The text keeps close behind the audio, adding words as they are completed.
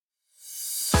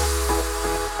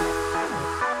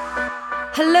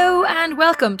Hello and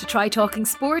welcome to Try Talking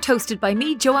Sport, hosted by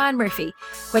me, Joanne Murphy.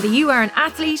 Whether you are an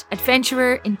athlete,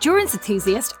 adventurer, endurance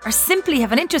enthusiast, or simply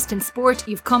have an interest in sport,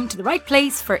 you've come to the right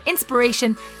place for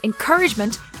inspiration,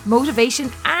 encouragement, motivation,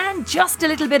 and just a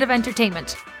little bit of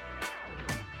entertainment.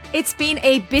 It's been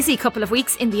a busy couple of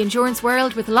weeks in the endurance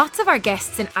world with lots of our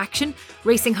guests in action,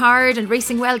 racing hard and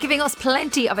racing well, giving us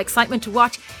plenty of excitement to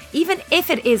watch, even if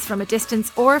it is from a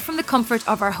distance or from the comfort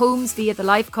of our homes via the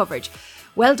live coverage.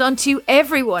 Well done to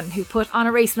everyone who put on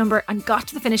a race number and got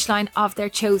to the finish line of their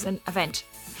chosen event.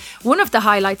 One of the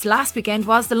highlights last weekend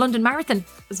was the London Marathon.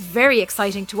 It was very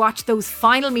exciting to watch those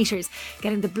final metres,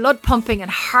 getting the blood pumping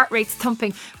and heart rates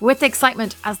thumping with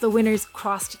excitement as the winners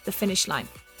crossed the finish line.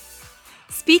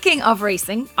 Speaking of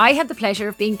racing, I had the pleasure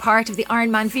of being part of the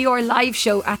Ironman VR live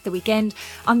show at the weekend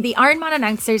on the Ironman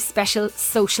Announcers Special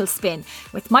Social Spin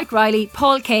with Mike Riley,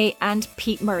 Paul Kay and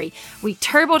Pete Murray. We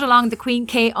turboed along the Queen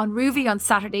K on Rouvy on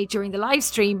Saturday during the live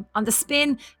stream on the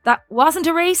spin that wasn't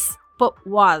a race, but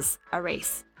was a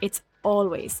race. It's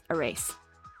always a race.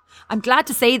 I'm glad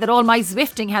to say that all my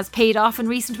Zwifting has paid off in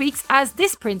recent weeks as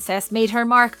this princess made her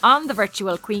mark on the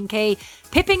virtual Queen K,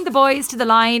 pipping the boys to the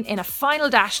line in a final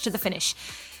dash to the finish.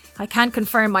 I can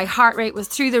confirm my heart rate was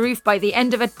through the roof by the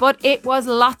end of it, but it was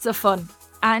lots of fun.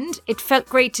 And it felt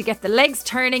great to get the legs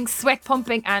turning, sweat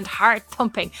pumping and heart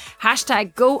thumping.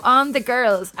 Hashtag go on the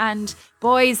girls and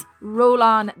boys, roll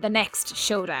on the next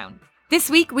showdown. This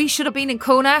week, we should have been in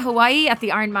Kona, Hawaii at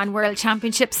the Ironman World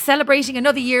Championships, celebrating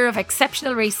another year of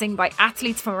exceptional racing by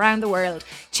athletes from around the world,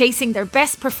 chasing their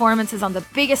best performances on the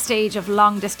biggest stage of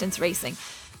long-distance racing.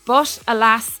 But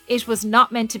alas, it was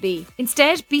not meant to be.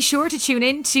 Instead, be sure to tune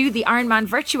in to the Ironman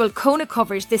virtual Kona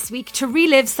coverage this week to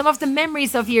relive some of the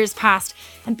memories of years past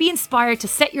and be inspired to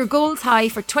set your goals high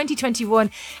for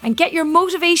 2021 and get your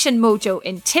motivation mojo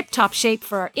in tip-top shape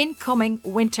for our incoming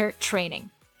winter training.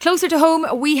 Closer to home,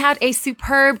 we had a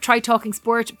superb Try Talking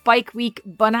Sport Bike Week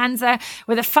bonanza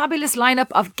with a fabulous lineup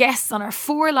of guests on our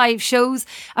 4 live shows,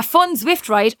 a fun Zwift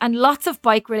ride and lots of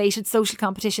bike-related social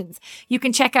competitions. You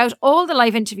can check out all the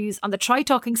live interviews on the Try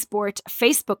Talking Sport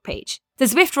Facebook page. The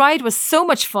Zwift ride was so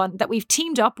much fun that we've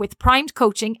teamed up with Primed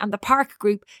Coaching and the Park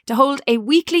Group to hold a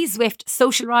weekly Zwift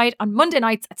social ride on Monday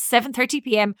nights at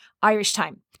 7:30pm Irish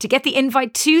time. To get the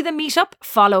invite to the meetup,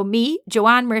 follow me,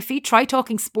 Joanne Murphy, Try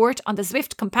Talking Sport on the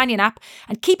Zwift companion app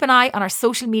and keep an eye on our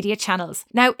social media channels.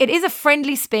 Now, it is a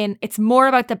friendly spin. It's more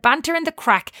about the banter and the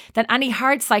crack than any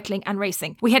hard cycling and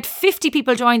racing. We had 50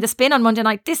 people join the spin on Monday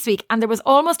night this week and there was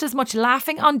almost as much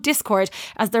laughing on Discord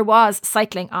as there was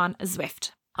cycling on Zwift.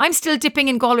 I'm still dipping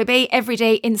in Galway Bay every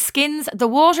day in skins. The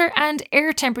water and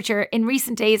air temperature in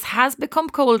recent days has become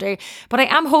colder, but I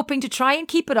am hoping to try and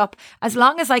keep it up as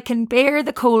long as I can bear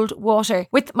the cold water.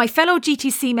 With my fellow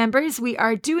GTC members, we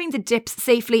are doing the dips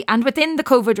safely and within the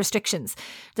COVID restrictions.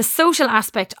 The social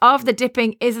aspect of the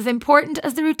dipping is as important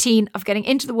as the routine of getting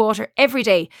into the water every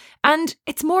day, and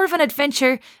it's more of an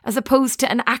adventure as opposed to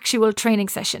an actual training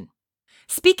session.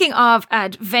 Speaking of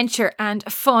adventure and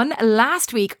fun,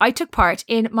 last week I took part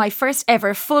in my first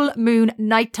ever full moon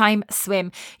nighttime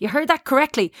swim. You heard that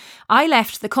correctly. I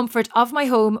left the comfort of my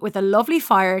home with a lovely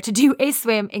fire to do a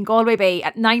swim in Galway Bay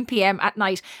at 9pm at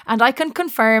night, and I can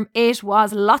confirm it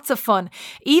was lots of fun,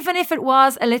 even if it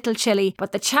was a little chilly,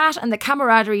 but the chat and the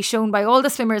camaraderie shown by all the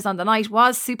swimmers on the night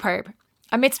was superb.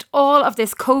 Amidst all of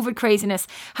this COVID craziness,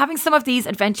 having some of these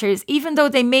adventures, even though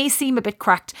they may seem a bit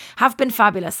cracked, have been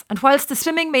fabulous. And whilst the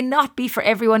swimming may not be for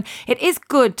everyone, it is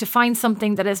good to find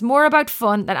something that is more about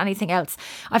fun than anything else.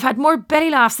 I've had more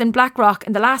belly laughs in Blackrock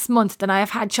in the last month than I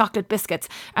have had chocolate biscuits,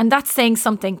 and that's saying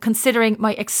something considering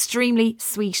my extremely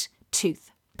sweet tooth.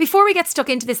 Before we get stuck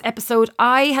into this episode,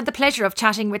 I had the pleasure of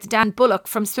chatting with Dan Bullock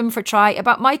from Swim for Try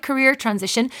about my career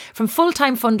transition from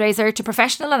full-time fundraiser to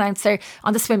professional announcer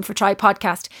on the Swim for Try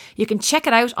podcast. You can check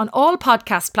it out on all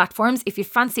podcast platforms if you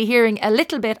fancy hearing a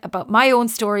little bit about my own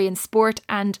story in sport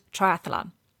and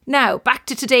triathlon. Now, back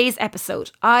to today's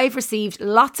episode. I've received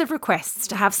lots of requests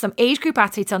to have some age group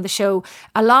athletes on the show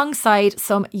alongside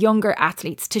some younger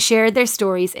athletes to share their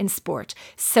stories in sport.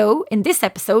 So, in this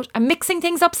episode, I'm mixing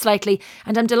things up slightly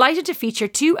and I'm delighted to feature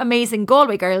 2 amazing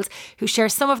Galway girls who share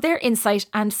some of their insight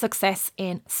and success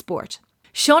in sport.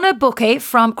 Shauna Bouquet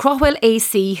from Craughwell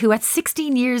AC, who at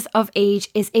 16 years of age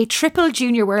is a triple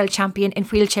junior world champion in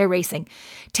wheelchair racing.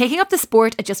 Taking up the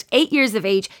sport at just 8 years of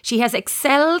age, she has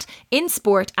excelled in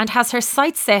sport and has her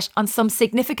sights set on some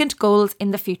significant goals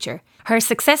in the future. Her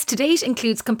success to date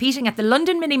includes competing at the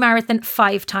London Mini Marathon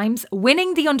 5 times,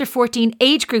 winning the under-14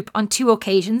 age group on 2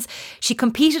 occasions. She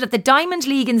competed at the Diamond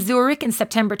League in Zurich in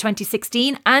September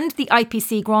 2016 and the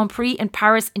IPC Grand Prix in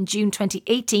Paris in June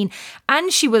 2018.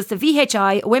 And she was the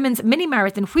VHI Women's Mini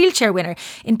Marathon wheelchair winner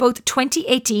in both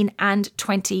 2018 and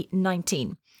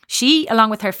 2019. She,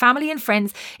 along with her family and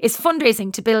friends, is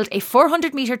fundraising to build a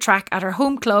 400-metre track at her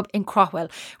home club in Craughwell,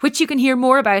 which you can hear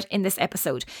more about in this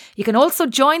episode. You can also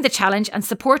join the challenge and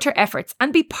support her efforts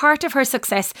and be part of her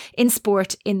success in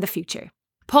sport in the future.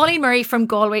 Pauline Murray from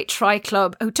Galway Tri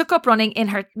Club, who took up running in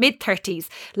her mid-30s,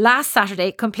 last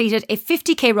Saturday completed a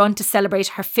 50k run to celebrate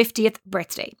her 50th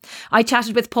birthday. I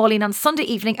chatted with Pauline on Sunday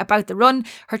evening about the run,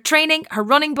 her training, her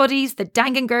running buddies, the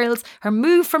Dangan girls, her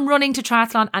move from running to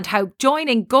triathlon, and how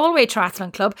joining Galway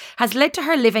Triathlon Club has led to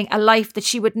her living a life that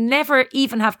she would never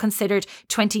even have considered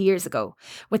 20 years ago.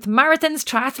 With marathons,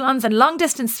 triathlons and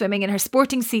long-distance swimming in her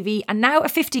sporting CV and now a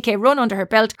 50k run under her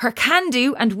belt, her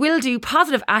can-do and will-do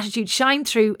positive attitude shine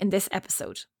through in this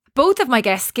episode. Both of my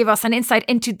guests give us an insight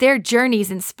into their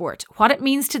journeys in sport, what it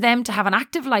means to them to have an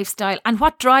active lifestyle, and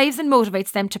what drives and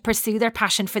motivates them to pursue their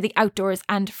passion for the outdoors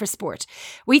and for sport.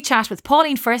 We chat with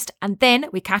Pauline first, and then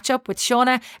we catch up with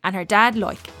Shauna and her dad,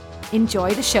 Loic.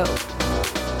 Enjoy the show.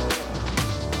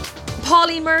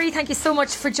 Pauline Murray, thank you so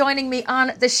much for joining me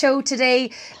on the show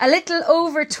today. A little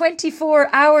over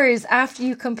 24 hours after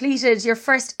you completed your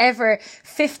first ever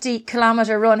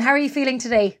 50-kilometre run. How are you feeling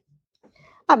today?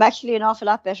 I'm actually an awful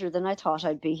lot better than I thought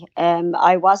I'd be.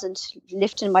 I wasn't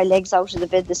lifting my legs out of the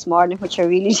bed this morning, which I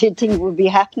really did think would be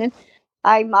happening.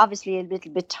 I'm obviously a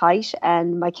little bit tight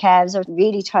and my calves are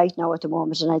really tight now at the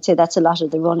moment, and I'd say that's a lot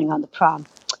of the running on the pram.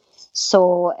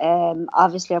 So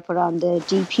obviously I put on the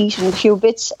deep heat and a few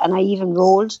bits, and I even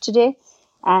rolled today.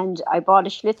 And I bought a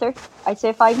Schlitter, I'd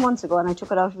say 5 months ago, and I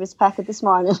took it out of its packet this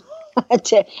morning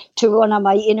to run on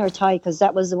my inner thigh, because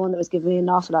that was the one that was giving me an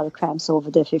awful lot of cramps over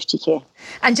the 50k.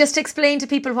 And just explain to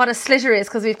people what a Schlitter is,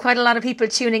 because we've quite a lot of people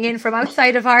tuning in from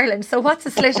outside of Ireland. So what's a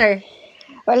Schlitter?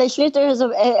 Well, a Schlitter is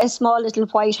a small little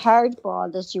white hard ball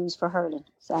that's used for hurling.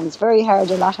 And it's very hard,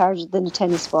 a lot harder than a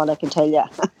tennis ball, I can tell you.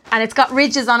 And it's got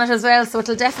ridges on it as well, so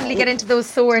it'll definitely get into those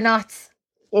sore knots.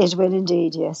 It will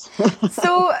indeed, yes.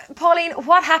 So, Pauline,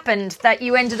 what happened that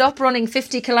you ended up running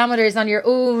 50 kilometres on your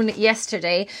own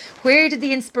yesterday? Where did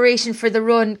the inspiration for the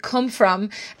run come from,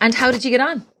 and how did you get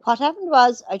on? What happened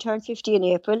was I turned 50 in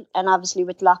April, and obviously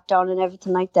with lockdown and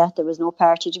everything like that, there was no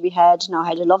party to be had. Now I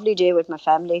had a lovely day with my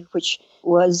family, which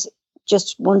was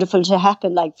just wonderful to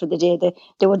happen, like for the day.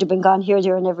 They would have been gone here,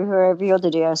 there and everywhere every other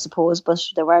day, I suppose, but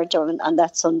they weren't on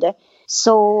that Sunday.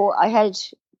 So I had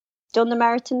done the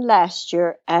marathon last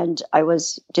year, and I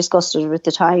was disgusted with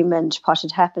the time and what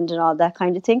had happened and all that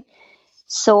kind of thing.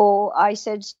 So I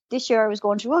said this year I was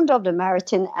going to run Dublin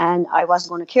Marathon, and I wasn't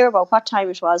going to care about what time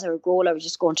it was or a goal. I was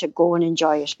just going to go and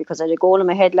enjoy it, because I had a goal in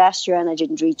my head last year and I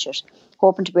didn't reach it,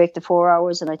 hoping to break the 4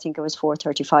 hours, and I think it was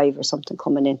 4:35 or something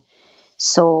coming in.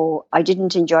 So I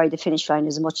didn't enjoy the finish line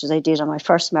as much as I did on my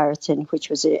first marathon, which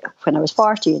was when I was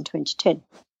 40 in 2010.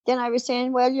 Then I was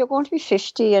saying, well, you're going to be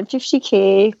 50, and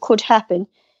 50k could happen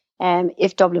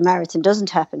if Dublin Marathon doesn't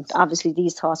happen. Obviously,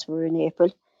 these thoughts were in April.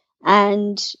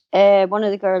 And one of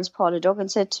the girls, Paula Duggan,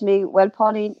 said to me, well,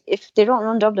 Pauline, if they don't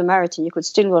run Dublin Marathon, you could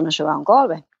still run it around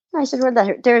Galway. And I said,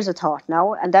 well, there's a thought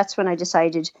now. And that's when I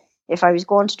decided if I was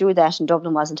going to do that and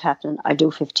Dublin wasn't happening, I'd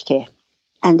do 50k.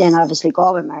 And then obviously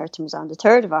Galway Marathon was on the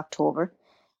 3rd of October,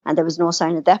 and there was no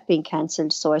sign of that being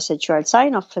cancelled. So I said, sure, I'll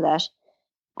sign up for that.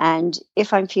 And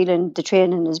if I'm feeling the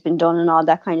training has been done and all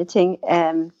that kind of thing,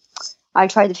 I'll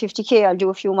try the 50k. I'll do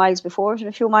a few miles before it and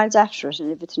a few miles after it,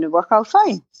 and everything will work out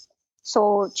fine.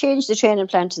 So changed the training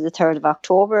plan to the 3rd of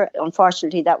October.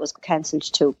 Unfortunately, that was cancelled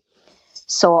too.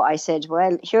 So I said,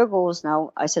 well, here goes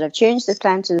now. I said, I've changed the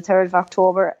plan to the 3rd of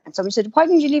October. And somebody said, why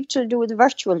didn't you leave to do the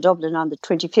virtual Dublin on the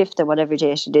 25th or whatever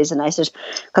date it is? And I said,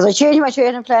 because I changed my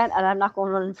training plan and I'm not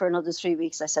going running for another 3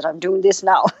 weeks. I said, I'm doing this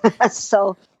now.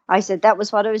 So I said that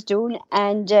was what I was doing.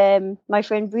 And my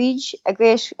friend Bridge, a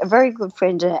very good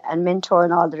friend and mentor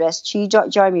and all the rest, she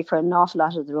joined me for an awful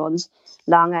lot of the runs,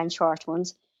 long and short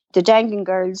ones. The Dangan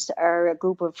girls are a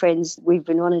group of friends. We've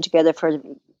been running together for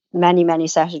many, many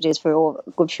Saturdays for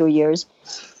a good few years.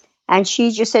 And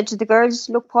she just said to the girls,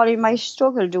 look, Pauline might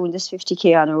struggle doing this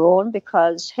 50k on her own,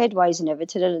 because head-wise and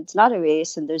everything, and it's not a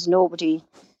race, and there's not going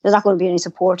to be any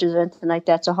supporters or anything like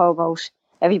that. So how about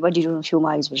everybody doing a few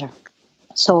miles with her?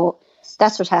 So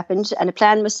that's what happened. And the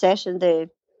plan was set, and the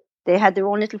they had their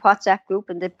own little WhatsApp group,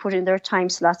 and they put in their time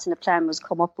slots, and the plan was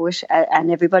come up with,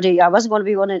 and everybody, I wasn't going to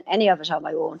be running any of it on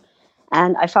my own.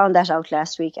 And I found that out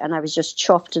last week, and I was just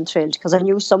chuffed and thrilled, because I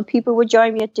knew some people would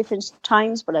join me at different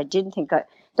times, but I didn't think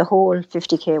the whole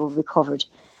 50k would be covered.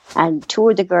 And two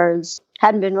of the girls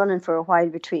hadn't been running for a while,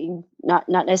 between not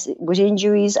necessarily with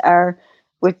injuries or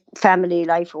with family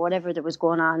life or whatever that was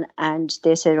going on. And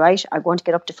they said, right, I'm going to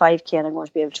get up to 5k, and I'm going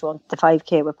to be able to run the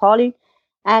 5k with Pauline.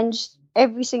 And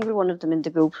every single one of them in the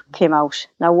group came out.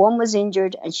 Now, one was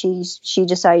injured, and she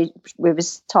decided, we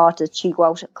was taught that she'd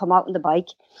come out on the bike,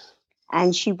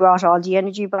 and she brought all the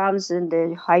energy bombs and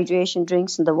the hydration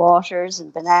drinks and the waters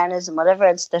and bananas and whatever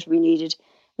else that we needed,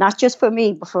 not just for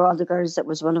me, but for all the girls that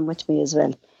was running with me as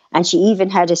well. And she even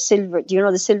had a silver, do you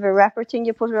know the silver wrapper thing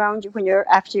you put around you when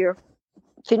after you're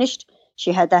finished?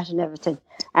 She had that and everything.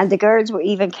 And the girls were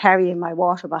even carrying my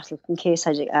water bottle in case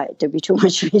there'd be too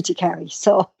much for me to carry.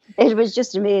 So it was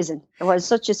just amazing. It was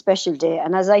such a special day.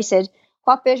 And as I said,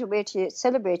 what better way to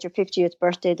celebrate your 50th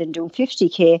birthday than doing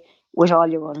 50k with all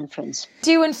your running friends?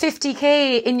 Doing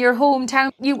 50k in your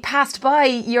hometown. You passed by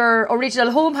your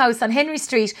original home house on Henry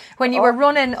Street when you were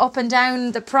running up and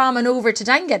down the prom and over to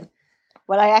Dangan.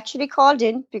 Well, I actually called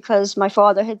in because my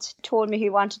father had told me he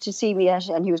wanted to see me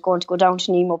and he was going to go down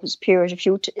to Nemo Pier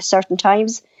at certain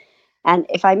times. And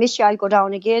if I miss you, I'll go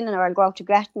down again, or I'll go out to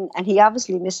Grattan. And he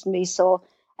obviously missed me. So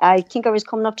I think I was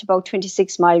coming up to about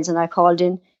 26 miles, and I called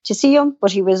in to see him,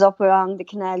 but he was up along the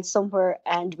canal somewhere,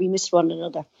 and we missed one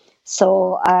another.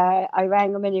 So I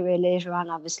rang him anyway later on,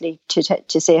 obviously, to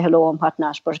say hello and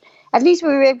whatnot. But at least we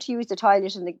were able to use the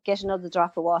toilet and get another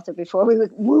drop of water before we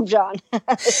moved on.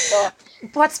 So.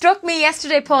 What struck me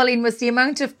yesterday, Pauline, was the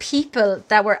amount of people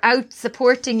that were out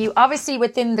supporting you, obviously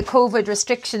within the COVID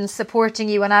restrictions, supporting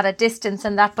you and at a distance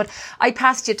and that. But I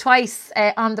passed you twice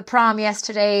on the prom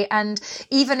yesterday, and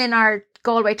even in our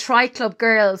Galway Tri Club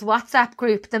Girls WhatsApp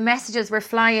group, the messages were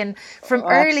flying from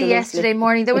early yesterday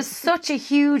morning. There was such a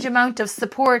huge amount of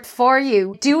support for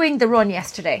you doing the run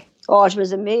yesterday. Oh, it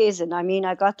was amazing. I mean,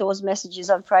 I got those messages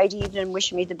on Friday evening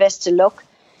wishing me the best of luck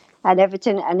and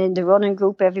everything. And in the running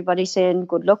group, everybody saying,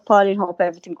 good luck, Pauline, hope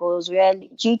everything goes well.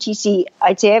 GTC,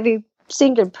 I'd say every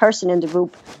single person in the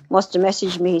group must have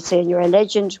messaged me saying, you're a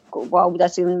legend. Wow,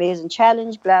 that's an amazing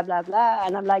challenge, blah, blah, blah.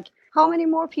 And I'm like, how many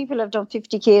more people have done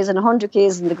 50Ks and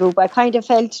 100Ks in the group? I kind of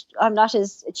felt I'm not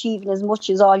achieving as much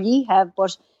as all ye have,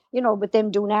 but, you know, with them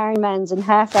doing Ironmans and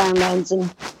half Ironmans and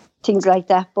things like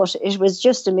that. But it was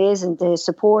just amazing, the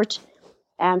support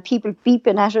and people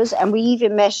beeping at us. And we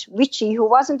even met Richie, who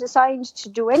wasn't assigned to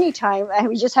do any time, and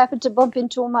we just happened to bump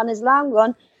into him on his long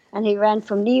run. And he ran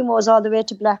from Nemo's all the way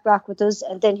to Blackrock with us,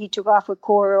 and then he took off with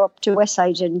Cora up to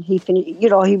Westside, and he finished, you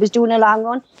know, he was doing a long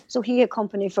run, so he had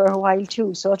company for a while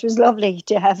too. So it was lovely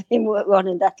to have him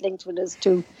running that length with us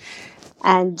too.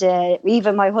 And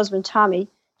even my husband Tommy,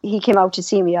 he came out to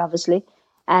see me obviously,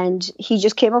 and he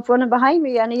just came up running behind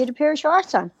me, and he had a pair of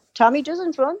shorts on. Tommy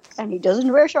doesn't run, and he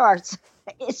doesn't wear shorts.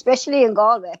 Especially in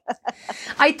Galway.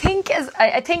 I think,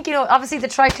 you know, obviously the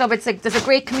Tri Club, there's a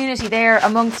great community there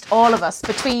amongst all of us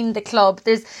between the club.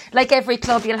 There's, like every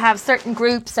club, you'll have certain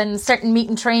groups and certain meet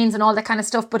and trains and all that kind of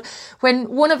stuff. But when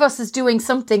one of us is doing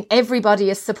something,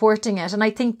 everybody is supporting it. And I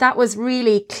think that was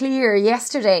really clear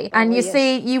yesterday. And you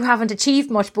say you haven't achieved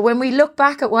much, but when we look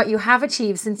back at what you have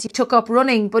achieved since you took up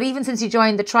running, but even since you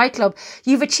joined the Tri Club,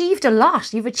 you've achieved a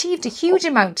lot. You've achieved a huge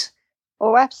amount.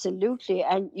 Oh, absolutely.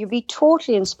 And you'll be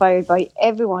totally inspired by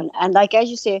everyone. And like, as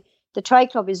you say, the Tri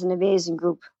Club is an amazing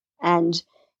group. And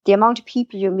the amount of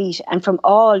people you meet, and from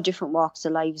all different walks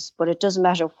of lives, but it doesn't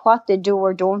matter what they do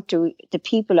or don't do, the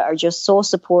people are just so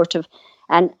supportive.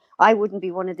 And I wouldn't be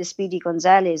one of the Speedy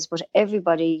Gonzales, but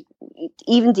everybody,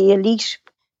 even the elite,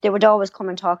 they would always come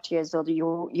and talk to you as though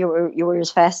you were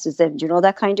as fast as them. Do you know,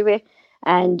 that kind of way?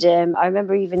 And I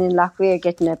remember even in Lochrear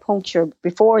getting a puncture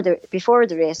before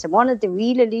the race, and one of the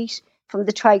real elite from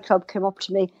the Tri Club came up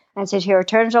to me and said, here,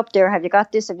 turn it up there, have you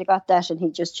got this, have you got that? And he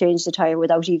just changed the tyre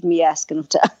without even me asking him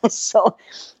to. So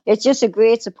it's just a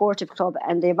great supportive club,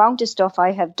 and the amount of stuff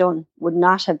I have done would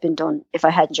not have been done if I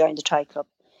hadn't joined the Tri Club.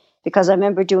 Because I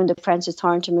remember doing the Francis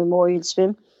Thornton Memorial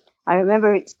Swim. I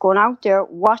remember going out there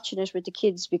watching it with the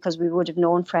kids, because we would have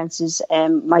known Francis.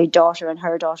 My daughter and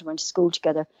her daughter went to school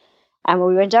together. And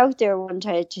we went out there one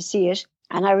day to see it,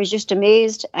 and I was just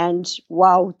amazed. And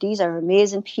wow, these are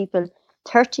amazing people.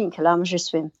 13 kilometre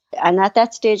swim. And at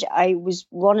that stage, I was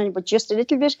running, but just a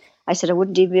little bit. I said I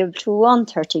wouldn't even be able to run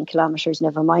 13 kilometres,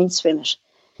 never mind swim it.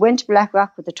 Went to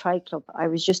Blackrock with the Tri Club. I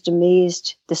was just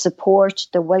amazed, the support,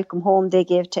 the welcome home they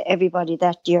gave to everybody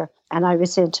that year. And I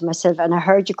was saying to myself, and I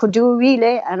heard you could do a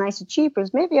relay, and I said,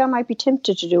 cheapers, maybe I might be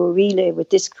tempted to do a relay with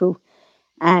this crew.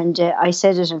 And I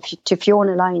said it to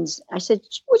Fiona Lyons. I said,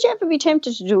 would you ever be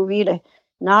tempted to do a relay?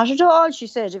 Not at all, she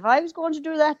said. If I was going to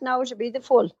do that now, it would be the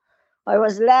full. I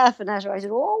was laughing at her. I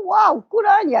said, oh, wow, good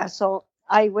on you. So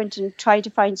I went and tried to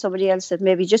find somebody else that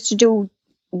maybe just to do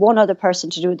one other person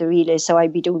to do the relay. So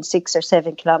I'd be doing 6 or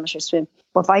 7 kilometre swim.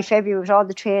 But by February, with all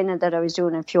the training that I was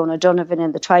doing in Fiona Donovan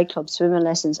and the Tri Club swimming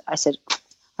lessons, I said,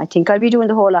 I think I'll be doing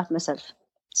the whole lot myself.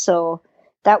 So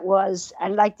that was,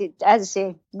 and as I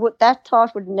say, that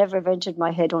thought would never have entered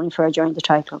my head only for I joined the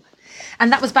Tri Club.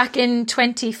 And that was back in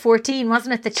 2014,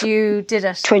 wasn't it, that you did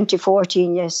it?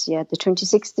 2014, yes, yeah, the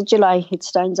 26th of July. It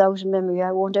stands out in memory.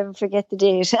 I won't ever forget the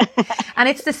date. And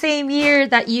it's the same year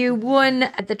that you won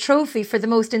the trophy for the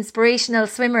most inspirational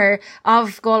swimmer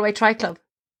of Galway Tri Club.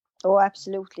 Oh,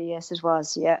 absolutely, yes, it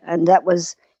was, yeah. And that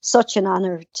was such an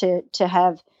honour to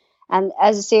have. And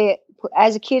as I say,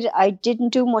 as a kid, I didn't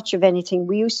do much of anything.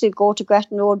 We used to go to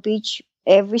Grattan Road Beach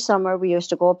every summer. We used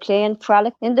to go playing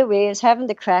frolic in the waves, having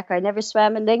the crack. I never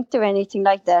swam a length or anything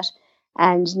like that,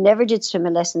 and never did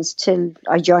swimming lessons till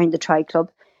I joined the Tri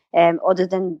Club. Other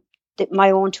than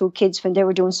my own 2 kids, when they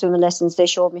were doing swimming lessons, they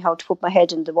showed me how to put my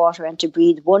head in the water and to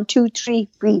breathe. 1, 2, 3,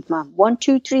 breathe, ma'am. 1,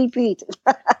 2, 3, breathe.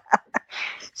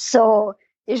 So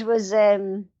it was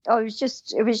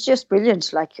it was just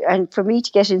brilliant. Like, and for me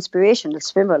to get inspiration as a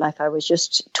swimmer, like, I was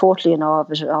just totally in awe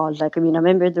of it all. Like, I mean, I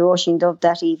remember the Roisin Dove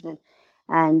that evening,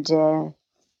 and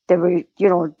there were,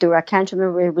 I can't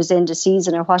remember if it was end of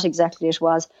season or what exactly it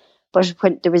was, but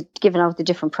when they were giving out the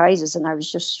different prizes, and I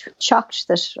was just shocked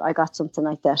that I got something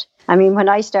like that. I mean, when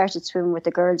I started swimming with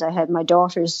the girls, I had my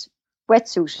daughter's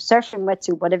wetsuit, surfing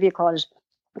wetsuit, whatever you call it,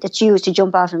 that she used to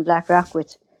jump out in Blackrock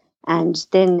with. And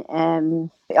then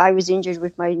I was injured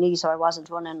with my knee, so I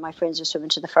wasn't running. My friends were swimming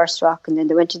to the first rock, and then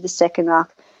they went to the second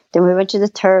rock. Then we went to the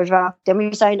third rock. Then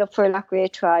we signed up for a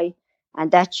Loughrea Tri. And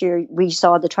that year we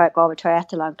saw the Galway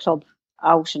Triathlon Club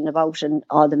out and about, and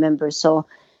all the members. So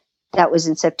that was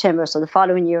in September. So the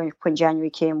following year, when January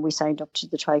came, we signed up to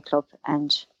the Tri Club,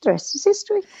 and the rest is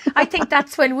history. I think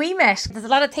that's when we met. There's a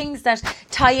lot of things that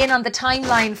tie in on the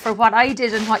timeline for what I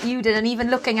did and what you did. And even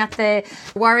looking at the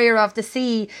Warrior of the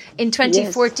Sea in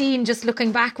 2014, yes. Just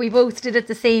looking back, we both did it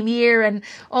the same year, and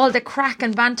all the crack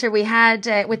and banter we had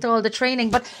with all the training.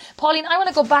 But Pauline, I want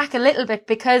to go back a little bit,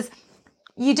 because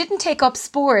you didn't take up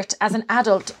sport as an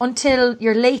adult until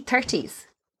your late 30s.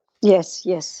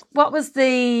 Yes. What was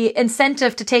the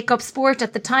incentive to take up sport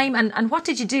at the time, and what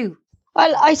did you do?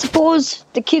 Well, I suppose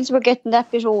the kids were getting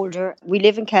that bit older. We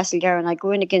live in Castlegar, and I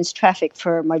go in against traffic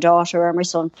for my daughter or my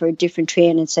son for different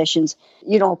training sessions,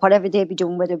 whatever they'd be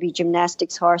doing, whether it be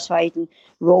gymnastics, horse riding,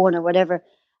 rowing or whatever.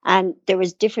 And there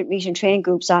was different meet and train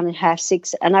groups on at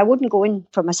 6:30, and I wouldn't go in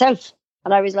for myself.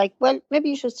 And I was like, well,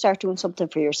 maybe you should start doing something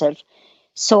for yourself.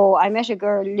 So I met a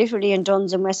girl literally in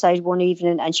Duns and Westside one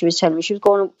evening, and she was telling me she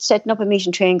was setting up a meet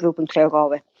and train group in Clare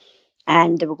Galway,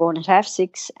 and they were going at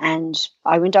 6:30, and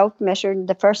I went out and met her. And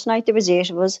the first night there was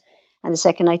 8 of us, and the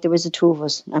second night there was the 2 of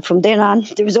us, and from then on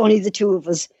there was only the 2 of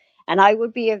us. And I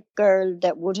would be a girl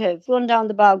that would have run down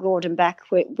the bog road and back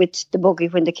with the buggy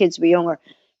when the kids were younger,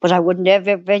 but I would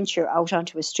never venture out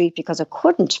onto a street, because I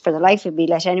couldn't for the life of me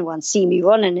let anyone see me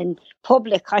running in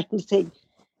public, kind of thing.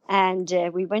 And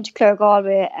we went to Clare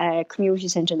Galway Community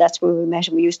Centre. That's where we met,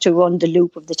 and we used to run the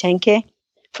loop of the 10K.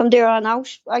 From there on out,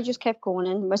 I just kept going,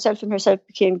 and myself and herself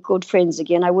became good friends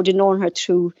again. I would have known her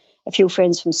through a few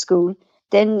friends from school.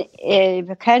 Then I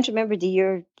can't remember the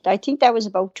year. I think that was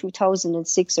about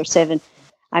 2006 or 7.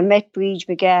 I met Bríd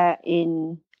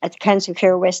McGath at the Council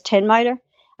Care West 10 miler,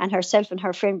 and herself and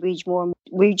her friend Bríd Moore,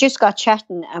 we just got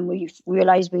chatting, and we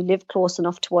realised we lived close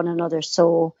enough to one another.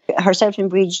 So herself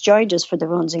and Bríd joined us for the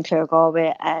runs in Clare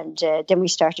Galway, and then we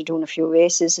started doing a few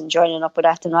races and joining up with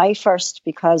Athenry first,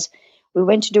 because we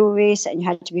went to do a race and you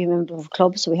had to be a member of a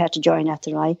club, so we had to join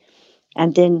Athenry.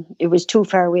 And then it was too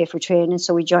far away for training,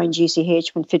 so we joined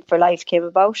GCH when Fit for Life came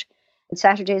about. On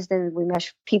Saturdays then we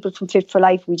met people from Fit for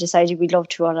Life. We decided we'd love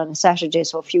to run on a Saturday,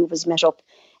 so a few of us met up,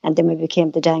 and then we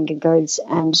became the Dangan Girls.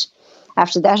 And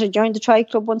after that I joined the Tri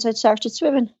Club once I started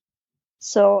swimming.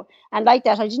 So, and like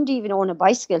that, I didn't even own a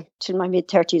bicycle till my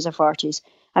mid-30s or 40s.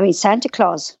 I mean, Santa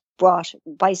Claus brought a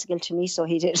bicycle to me, so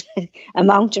he did a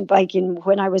mountain biking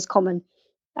when I was coming.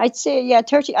 I'd say,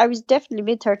 30. I was definitely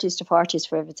mid-30s to 40s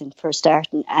for everything, for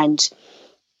starting. And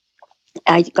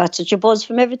I got such a buzz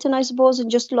from everything, I suppose, and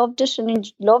just loved it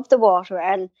and loved the water.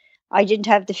 And I didn't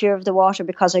have the fear of the water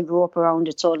because I grew up around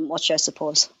it so much, I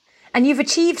suppose. And you've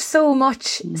achieved so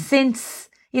much since,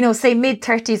 say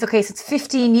mid-30s. Okay, so it's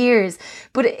 15 years.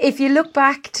 But if you look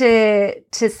back to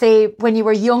say when you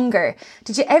were younger,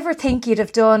 did you ever think you'd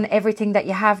have done everything that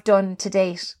you have done to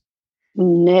date?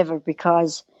 Never,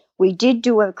 because we did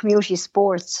do a community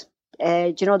sports.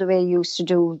 Do you know the way you used to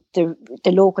do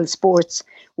the local sports?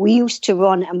 We used to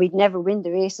run and we'd never win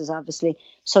the races, obviously.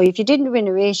 So if you didn't win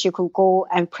a race, you could go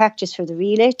and practice for the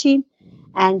relay team.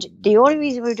 And the only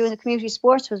reason we were doing the community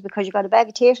sports was because you got a bag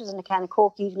of taters and a can of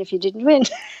Coke, even if you didn't win.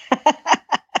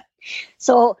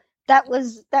 So that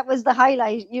was the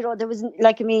highlight. There was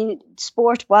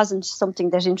sport wasn't something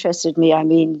that interested me. I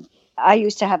mean, I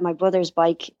used to have my brother's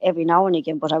bike every now and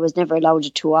again, but I was never allowed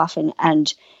it too often.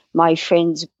 And my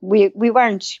friends, we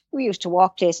used to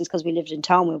walk places because we lived in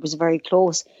town. It was very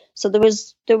close. So there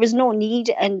was no need,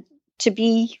 and to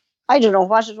be, I don't know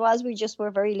what it was. We just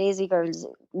were very lazy girls.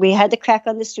 We had the crack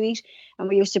on the street and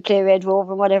we used to play Red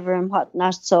Rover and whatever and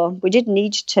whatnot. So we didn't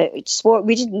need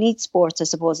sports, I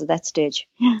suppose, at that stage.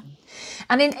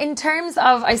 And in terms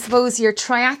of, I suppose, your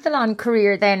triathlon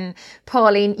career then,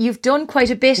 Pauline, you've done quite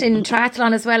a bit in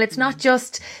triathlon as well. It's not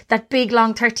just that big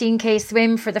long 13K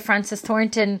swim for the Frances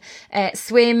Thornton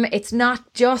swim. It's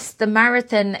not just the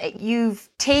marathon. You've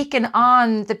taken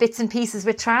on the bits and pieces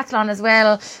with triathlon as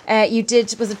well. You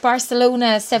did, was it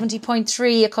Barcelona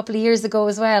 70.3 a couple of years ago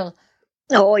as well?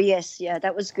 Oh, yes. Yeah,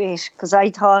 that was great. Because I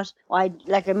thought, when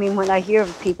I hear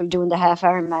of people doing the half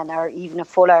Ironman or even a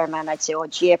full Ironman, I'd say, oh,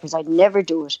 gee, because I'd never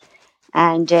do it.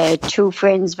 And two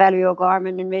friends, Valerie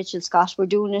O'Gorman and Rachel Scott, were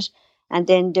doing it. And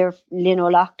then there Lynn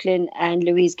O'Loughlin and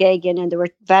Louise Gagan. And there were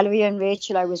Valerie and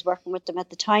Rachel. I was working with them at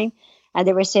the time. And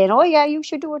they were saying, oh, yeah, you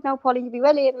should do it now, Pauline. You'll be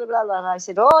well able, blah, blah, blah. And I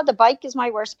said, oh, the bike is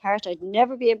my worst part. I'd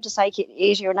never be able to cycle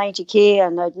 80 or 90K.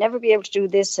 And I'd never be able to do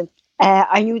this. And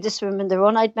I knew the swim and the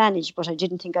run I'd manage, but I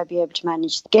didn't think I'd be able to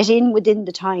manage. Get in within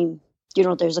the time.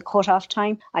 There's a cut-off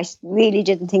time. I really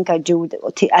didn't think I'd do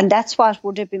it. And that's what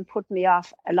would have been putting me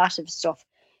off a lot of stuff.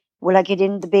 Will I get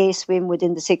in the base swim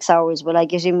within the 6 hours? Will I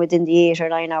get in within the 8 or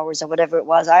 9 hours or whatever it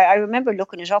was? I remember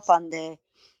looking it up on the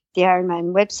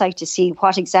Ironman website to see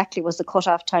what exactly was the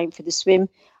cut-off time for the swim.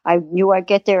 I knew I'd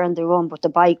get there on the run, but the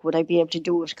bike, would I be able to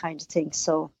do it kind of thing?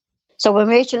 So when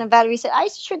Rachel and Valerie said,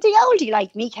 the oldie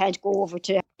like me can't go over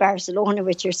to Barcelona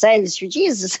with yourselves, for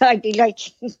Jesus, I'd be like,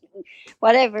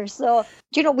 whatever. So,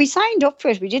 we signed up for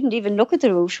it. We didn't even look at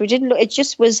the route. It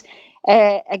just was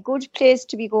a good place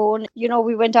to be going.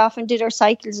 We went off and did our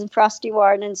cycles in frosty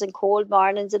mornings and cold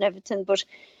mornings and everything, but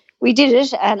we did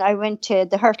it. And I went to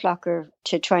the Hurt Locker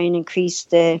to try and increase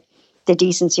the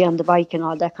decency on the bike and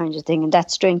all that kind of thing. And that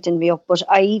strengthened me up. But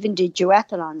I even did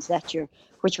duathlons that year,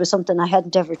 which was something I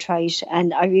hadn't ever tried,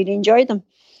 and I really enjoyed them.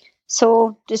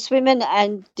 So the swimming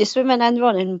and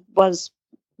running was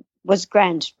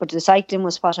grand, but the cycling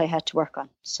was what I had to work on.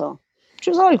 So it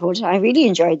was all good. I really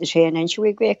enjoyed the training. She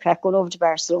was a great crack going over to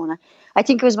Barcelona. I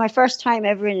think it was my first time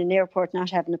ever in an airport not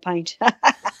having a pint.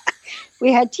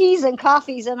 We had teas and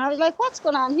coffees, and I was like, what's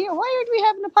going on here? Why aren't we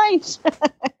having a pint?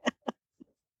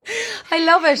 I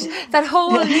love it. That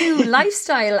whole new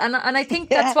lifestyle. And I think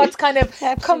that's what's kind of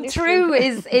come through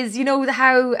is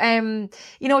how,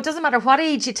 it doesn't matter what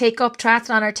age you take up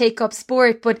triathlon or take up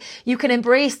sport, but you can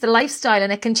embrace the lifestyle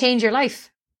and it can change your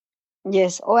life.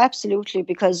 Yes. Oh, absolutely.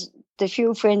 Because the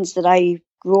few friends that I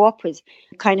grew up with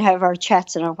kind of have our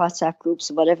chats in our WhatsApp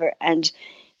groups and whatever. And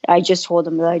I just told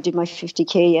them that I did my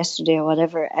 50K yesterday or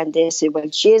whatever. And they said, well,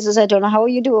 Jesus, I don't know how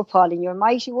you do it, Pauline. You're a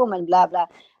mighty woman, blah, blah.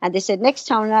 And they said, next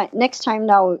time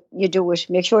now you do it,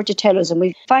 make sure to tell us and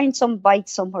we'll find some bike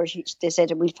somewhere, they said,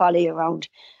 and we'll follow you around.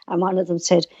 And one of them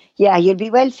said, yeah, you'll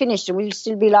be well finished and we'll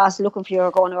still be lost looking for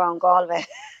you going around Galway.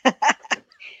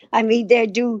 I mean, they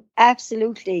do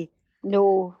absolutely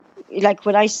no, like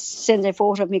when I send a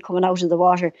photo of me coming out of the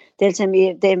water, they'll send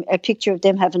me a picture of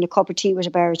them having a cup of tea with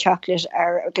a bar of chocolate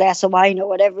or a glass of wine or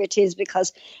whatever it is,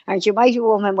 because aren't you mighty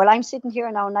woman? Well, I'm sitting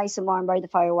here now nice and warm by the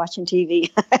fire watching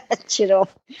TV,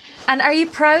 And are you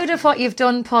proud of what you've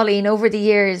done, Pauline, over the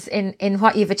years in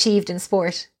what you've achieved in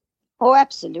sport? Oh,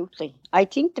 absolutely. I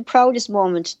think the proudest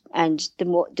moment and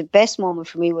the best moment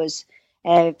for me was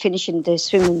finishing the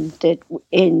swimming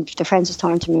in the Frances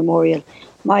Thornton Memorial.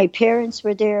 My parents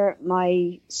were there,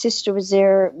 my sister was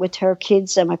there with her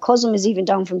kids, and my cousin was even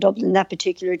down from Dublin that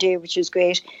particular day, which was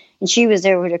great. And she was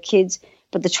there with her kids.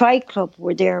 But the Tri Club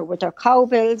were there with their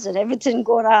cowbells and everything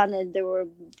going on, and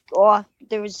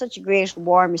there was such a great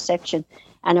warm reception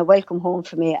and a welcome home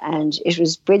for me, and it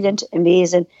was brilliant,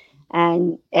 amazing.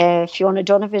 And Fiona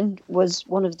Donovan was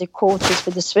one of the coaches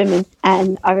for the swimming.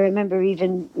 And I remember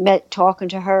even talking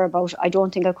to her about, I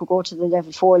don't think I could go to the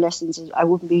level 4 lessons. I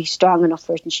wouldn't be strong enough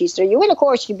for it. And she said, you will, of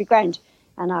course, you'll be grand.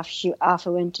 And off I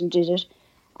went and did it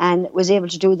and was able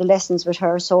to do the lessons with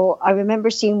her. So I remember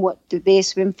seeing what the bay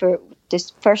swim for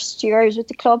this first year I was with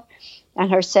the club. And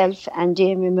herself and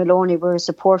Damien Maloney were a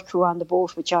support crew on the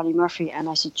boat with Johnny Murphy. And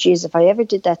I said, geez, if I ever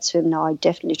did that swim now, I'd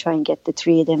definitely try and get the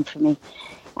 3 of them for me.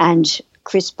 And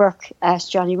Chris Burke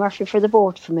asked Johnny Murphy for the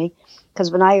boat for me, because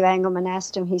when I rang him and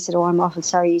asked him, he said, oh, I'm awful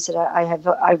sorry. He said,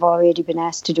 I've already been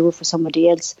asked to do it for somebody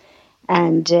else.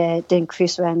 And then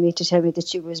Chris rang me to tell me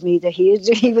that it was me that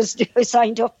he was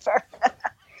signed up for.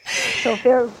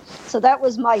 So that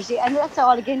was mighty. And that's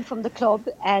all again from the club.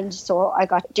 And so I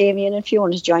got Damien and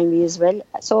Fiona to join me as well.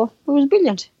 So it was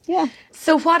brilliant. Yeah.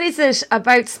 So what is it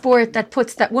about sport that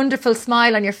puts that wonderful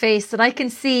smile on your face that I can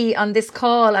see on this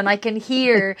call and I can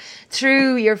hear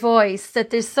through your voice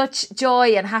that there's such joy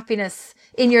and happiness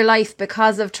in your life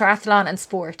because of triathlon and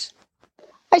sport?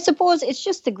 I suppose it's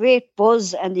just the great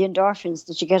buzz and the endorphins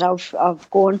that you get out of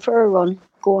going for a run,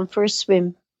 going for a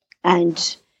swim,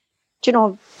 and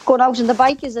going out on the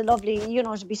bike is a lovely,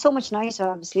 it'd be so much nicer,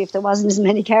 obviously, if there wasn't as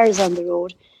many cars on the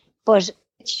road. But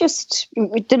it's just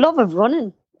the love of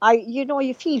running.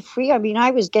 You feel free. I mean,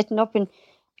 I was getting up and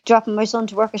dropping my son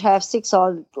to work at 6:30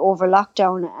 all over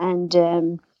lockdown.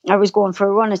 And I was going for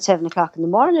a run at 7 o'clock in the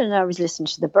morning and I was listening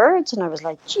to the birds and I was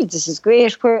like, gee, this is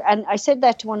great. And I said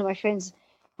that to one of my friends.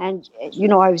 And,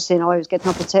 I was saying, I was getting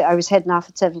up I was heading off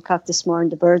at 7 o'clock this morning.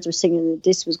 The birds were singing and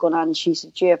this was going on. And she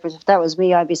said, yeah, but if that was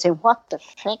me, I'd be saying, what the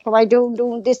heck am I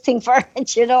doing this thing for?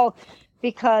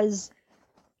 Because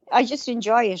I just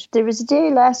enjoy it. There was a day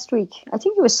last week, I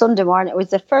think it was Sunday morning. It was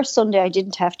the first Sunday I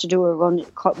didn't have to do a run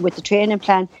with the training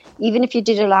plan. Even if you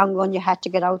did a long run, you had to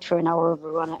get out for an hour of a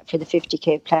run for the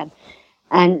 50k plan.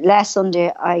 And last Sunday,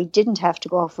 I didn't have to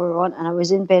go out for a run and I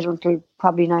was in bed until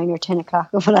probably 9 or 10 o'clock.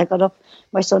 When I got up,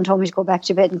 my son told me to go back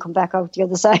to bed and come back out the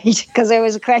other side because I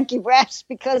was a cranky brat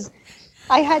because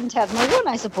I hadn't had my run,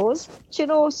 I suppose.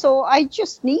 So I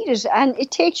just need it. And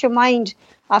it takes your mind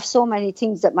off so many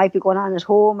things that might be going on at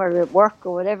home or at work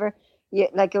or whatever.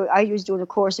 Like I was doing a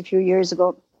course a few years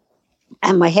ago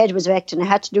and my head was wrecked and I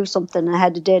had to do something and I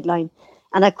had a deadline.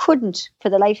 And I couldn't, for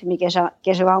the life of me, get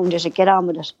around it and get on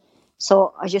with it.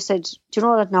 So I just said, do you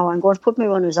know that now? I'm going to put my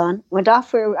runners on. Went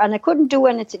off and I couldn't do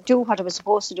what I was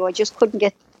supposed to do. I just couldn't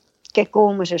get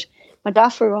going with it. Went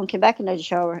off for a run, came back and had a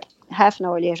shower. Half an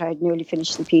hour later, I'd nearly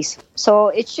finished the piece. So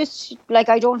it's just like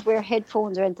I don't wear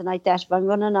headphones or anything like that. If I'm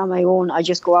running on my own, I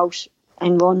just go out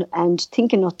and run and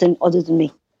think of nothing other than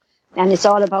me. And it's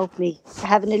all about me,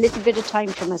 having a little bit of time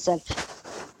for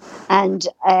myself. And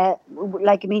the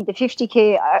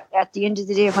 50k, at the end of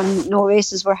the day, when no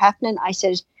races were happening, I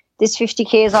said, this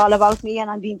 50k is all about me and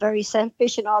I'm being very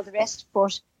selfish and all the rest.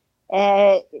 But,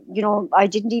 I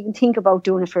didn't even think about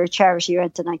doing it for a charity or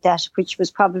anything like that, which was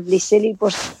probably silly.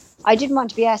 But I didn't want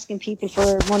to be asking people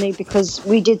for money because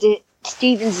we did the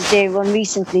Stephen's Day run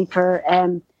recently for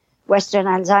Western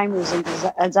Alzheimer's and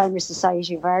the Alzheimer's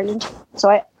Society of Ireland.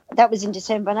 So that was in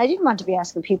December and I didn't want to be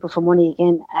asking people for money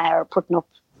again or putting up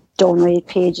donate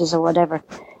pages or whatever.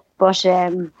 But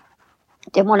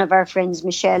then one of our friends,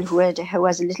 Michelle, who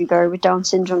has a little girl with Down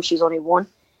syndrome, she's only 1,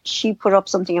 she put up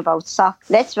something about socks.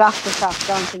 Let's rock the socks,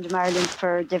 Down syndrome Ireland,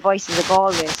 for the Voices of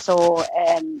Galway. So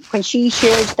when she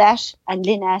shared that, and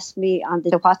Lynn asked me on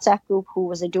the WhatsApp group who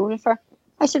was I doing it for,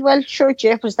 I said, well, sure,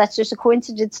 Jeff, that's just a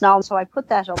coincidence now. So I put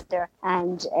that up there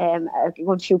and a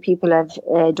good few people have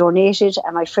donated.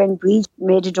 And my friend Bree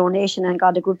made a donation and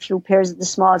got a good few pairs of the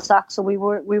small socks. So we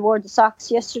wore the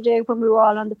socks yesterday when we were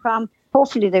all on the prom.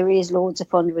 Hopefully they raise loads of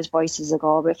funds with Voices of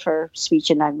Galway for speech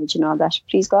and language and all that.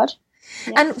 Please God.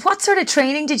 Yeah. And what sort of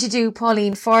training did you do,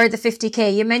 Pauline, for the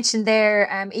 50k? You mentioned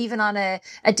there, even on a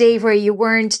day where you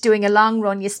weren't doing a long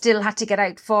run, you still had to get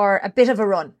out for a bit of a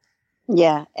run.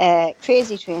 Yeah,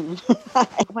 crazy training.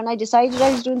 When I decided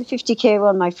I was doing the 50k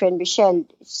run, my friend Michelle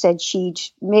said she'd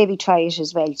maybe try it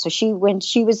as well. So she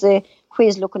was the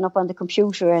quiz looking up on the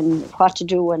computer and what to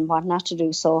do and what not to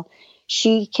do. So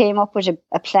she came up with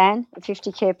a plan, a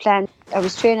 50k plan. I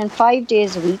was training 5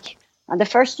 days a week. On the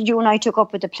 1st of June, I took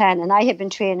up with the plan, and I had been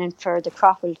training for the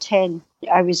Cropwell 10.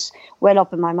 I was well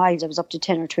up in my miles. I was up to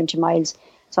 10 or 20 miles.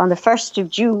 So on the 1st of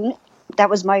June, that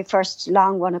was my first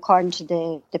long one according to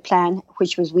the plan,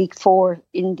 which was week 4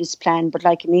 in this plan. But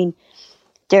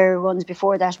their runs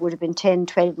before that would have been 10,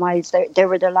 12 miles. They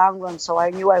were the long runs, so I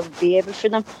knew I would be able for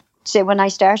them. So when I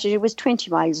started, it was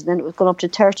 20 miles, and then it was going up to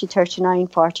 30, 39,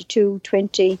 42,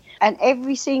 20. And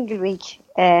every single week,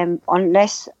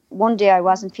 unless one day I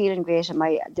wasn't feeling great and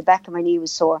the back of my knee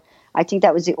was sore. I think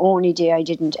that was the only day I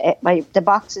didn't. The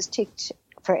boxes ticked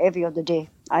for every other day.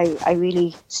 I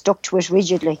really stuck to it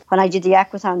rigidly. When I did the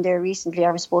aquathon there recently,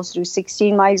 I was supposed to do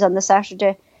 16 miles on the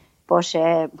Saturday. But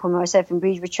when myself and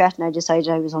Bridget were chatting, I decided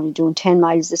I was only doing 10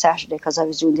 miles the Saturday because I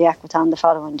was doing the aquathon the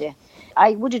following day.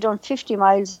 I would have done 50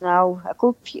 miles now,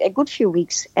 a good few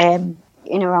weeks, in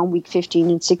around week 15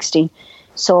 and 16.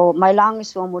 So my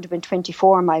longest one would have been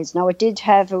 24 miles. Now, it did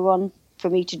have a run for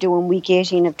me to do in week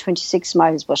 18 of 26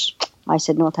 miles, but I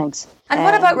said no thanks. And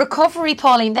what about recovery,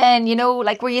 Pauline, then?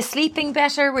 Were you sleeping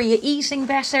better? Were you eating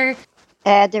better?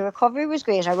 The recovery was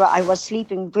great. I was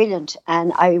sleeping brilliant,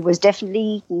 and I was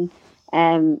definitely eating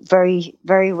very,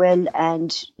 very well.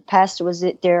 And pasta was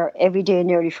there every day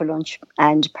nearly for lunch,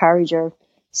 and porridge or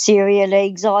cereal,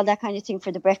 eggs, all that kind of thing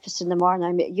for the breakfast in the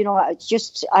morning.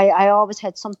 I always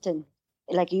had something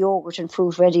like yogurt and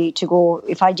fruit ready to go.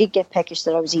 If I did get peckish,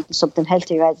 that I was eating something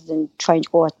healthy rather than trying to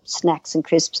go at snacks and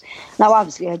crisps. Now,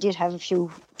 obviously, I did have a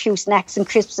few snacks and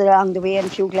crisps along the way and a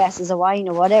few glasses of wine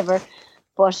or whatever.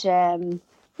 But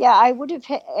I would have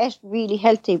ate really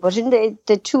healthy. But in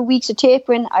the 2 weeks of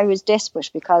tapering, I was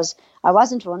desperate because I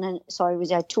wasn't running, so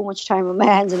I had too much time on my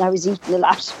hands and I was eating a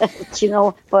lot,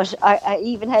 But I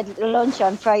even had lunch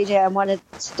on Friday, and one of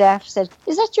the staff said,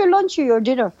 "Is that your lunch or your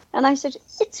dinner?" And I said,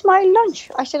 "It's my lunch."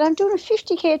 I said, "I'm doing a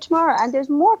 50k tomorrow and there's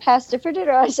more pasta for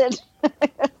dinner," I said.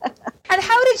 And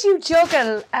how did you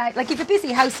juggle? You've a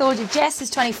busy household. Jess is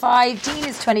 25, Dean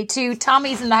is 22,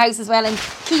 Tommy's in the house as well, and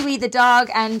Kiwi the dog,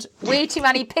 and way too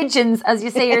many pigeons, as you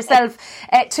say yourself,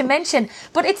 to mention.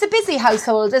 But it's a busy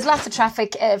household. There's lots of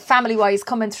traffic, family-wise,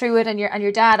 coming through it, and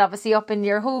your dad obviously up in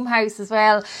your home house as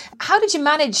well. How did you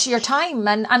manage your time?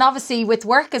 And obviously with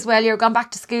work as well, you're gone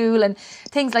back to school and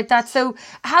things like that. So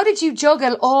how did you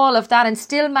juggle all of that and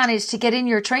still manage to get in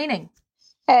your training?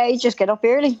 You just get up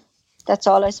early. That's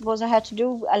all I suppose I had to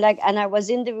do. And I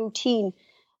was in the routine.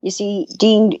 You see,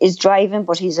 Dean is driving,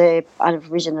 but he's on a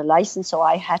provisional license, so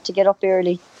I had to get up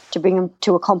early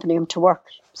to accompany him to work,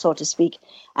 so to speak.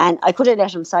 And I could have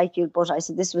let him cycle, but I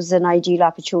said this was an ideal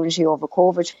opportunity over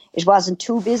COVID. It wasn't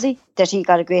too busy, that he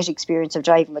got a great experience of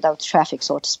driving without the traffic,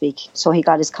 so to speak. So he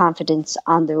got his confidence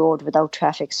on the road without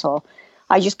traffic. So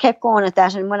I just kept going at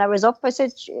that. And when I was up, I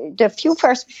said, the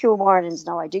first few mornings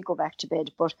now, I did go back to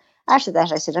bed. But after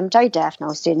that, I said, I'm dead daft now,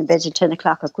 staying in bed till 10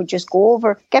 o'clock. I could just go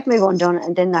over, get my run done,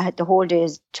 and then I had the whole day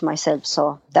to myself.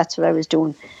 So that's what I was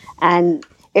doing. And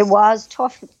it was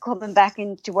tough coming back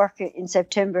into work in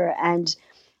September. And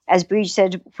as Bridget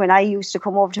said, when I used to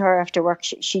come over to her after work,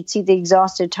 she'd see the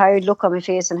exhausted, tired look on my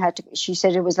face, and she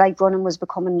said it was like running was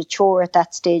becoming a chore at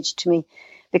that stage to me,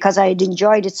 because I had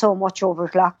enjoyed it so much over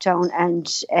lockdown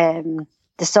and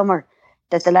the summer,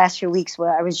 that the last few weeks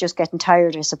where I was just getting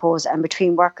tired, I suppose, and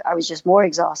between work I was just more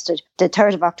exhausted. The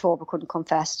 3rd of October couldn't come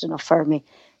fast enough for me.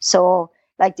 So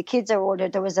like the kids are older,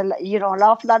 there was an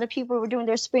awful lot of people were doing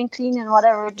their spring cleaning and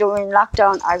whatever during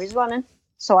lockdown. I was running,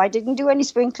 so I didn't do any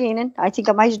spring cleaning. I think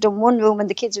I might have done one room, and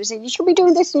the kids were saying, you should be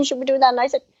doing this and you should be doing that. And I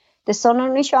said, the sun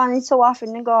only shines so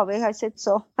often in Galway. I said,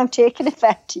 so I'm taking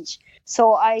advantage.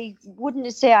 So I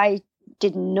wouldn't say I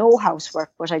didn't know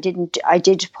housework, but I did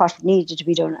what needed to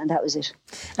be done, and that was it.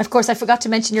 Of course, I forgot to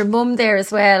mention your mum there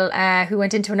as well, who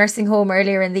went into a nursing home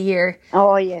earlier in the year.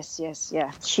 Oh yes,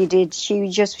 yeah, she did. She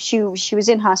was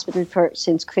in hospital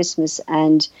since Christmas,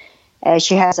 and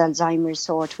she has Alzheimer's,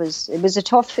 so it was a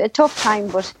tough time,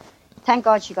 but thank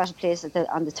God she got a place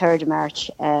on the 3rd of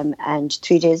March, and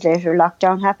 3 days later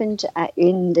lockdown happened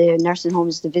in the nursing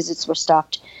homes. The visits were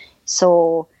stopped,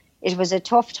 so it was a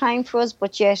tough time for us,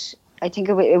 but yet I think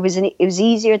it was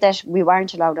easier that we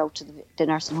weren't allowed out to the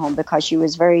nursing home, because she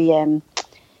was very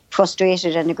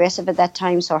frustrated and aggressive at that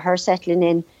time. So her settling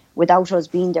in without us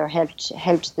being there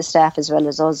helped the staff as well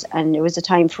as us. And it was a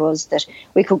time for us that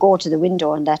we could go to the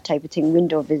window and that type of thing,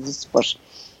 window visits. But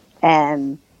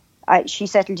she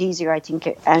settled easier, I think,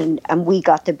 and we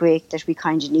got the break that we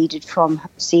kind of needed from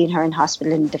seeing her in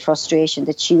hospital, and the frustration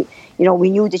that she, we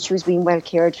knew that she was being well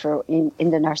cared for in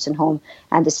the nursing home,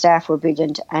 and the staff were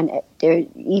brilliant. And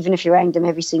even if you rang them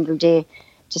every single day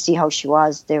to see how she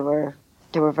was, they were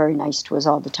very nice to us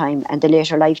all the time. And the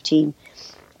Later Life team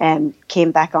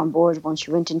came back on board once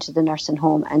she went into the nursing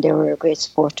home, and they were a great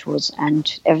support to us,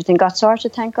 and everything got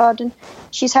sorted, thank God. And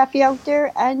she's happy out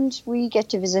there, and we get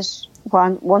to visit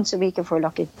once a week if we're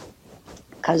lucky,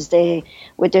 because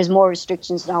there's more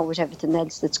restrictions now with everything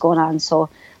else that's going on. So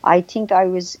I think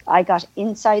I got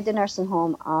inside the nursing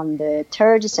home on the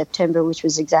 3rd of September, which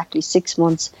was exactly 6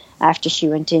 months after she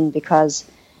went in, because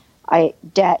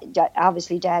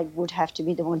obviously Dad would have to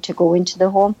be the one to go into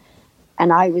the home.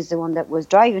 And I was the one that was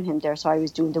driving him there. So I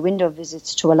was doing the window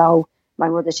visits to allow my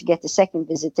mother to get the second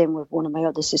visit then with one of my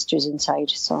other sisters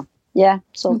inside. So, yeah.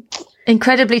 So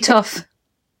incredibly tough.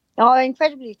 Oh,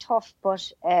 incredibly tough.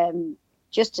 But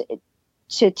just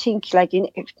to think, like,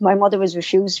 my mother was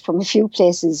refused from a few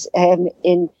places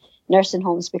in nursing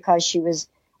homes because she was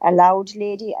a loud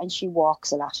lady and she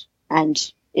walks a lot. And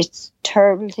it's a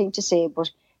terrible thing to say,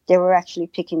 but they were actually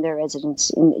picking their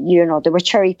residents. They were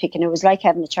cherry picking. It was like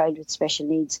having a child with special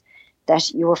needs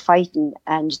that you were fighting,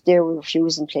 and they were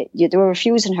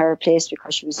refusing her a place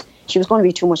because she was going to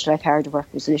be too much like hard work,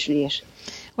 was literally it.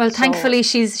 Well, thankfully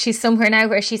she's somewhere now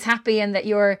where she's happy, and that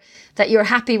you're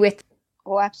happy with.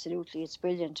 Oh, absolutely. It's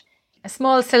brilliant. A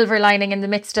small silver lining in the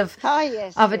midst of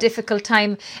a difficult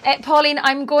time. Pauline,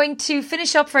 I'm going to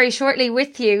finish up very shortly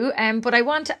with you, but I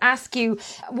want to ask you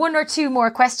one or two more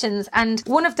questions. And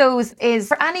one of those is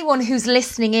for anyone who's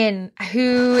listening in,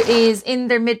 who is in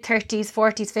their mid-30s,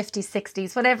 40s, 50s,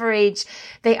 60s, whatever age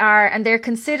they are, and they're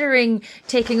considering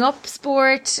taking up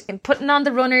sport and putting on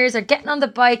the runners or getting on the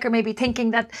bike, or maybe thinking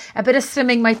that a bit of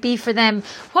swimming might be for them.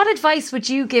 What advice would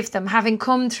you give them, having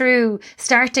come through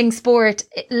starting sport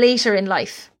later in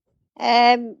life?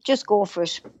 Just go for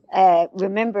it.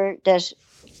 Remember that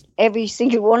every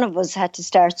single one of us had to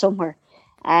start somewhere,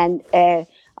 and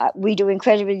we do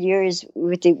incredible years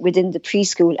within the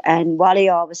preschool, and Wally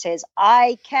always says,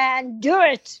 I can do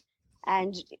it.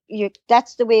 And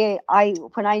that's the way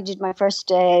when I did my first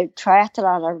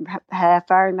triathlon or half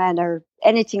Ironman or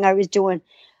anything I was doing,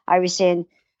 I was saying,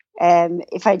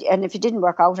 if it didn't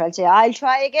work out, I'll say, I'll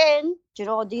try again.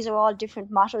 These are all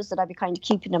different mottos that I'll be kind of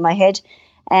keeping in my head.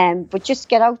 But just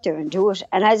get out there and do it.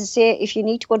 And as I say, if you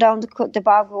need to go down the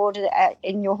bog road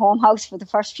in your home house for the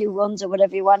first few runs or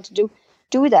whatever you want to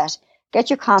do that. Get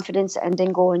your confidence and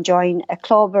then go and join a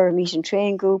club or a meet and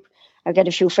train group, or get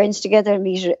a few friends together and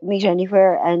meet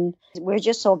anywhere. And we're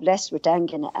just so blessed with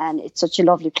Dangan, and it's such a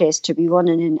lovely place to be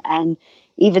running in. And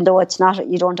even though it's not,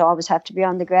 you don't always have to be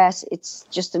on the grass, it's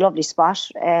just a lovely spot.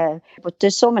 But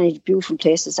there's so many beautiful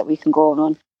places that we can go and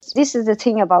run. This is the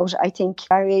thing about, I think,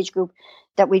 our age group,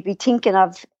 that we'd be thinking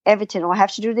of everything. I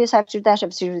have to do this, I have to do that, I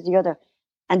have to do the other.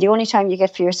 And the only time you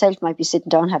get for yourself might be sitting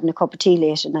down having a cup of tea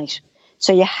late at night.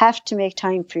 So you have to make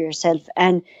time for yourself.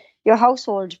 And your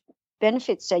household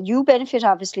benefits, and you benefit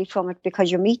obviously from it,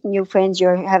 because you're meeting new friends,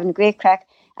 you're having a great crack,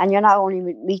 and you're not only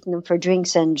meeting them for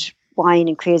drinks and wine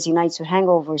and crazy nights with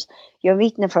hangovers, you're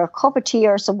meeting them for a cup of tea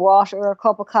or some water or a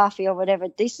cup of coffee or whatever.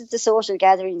 This is the social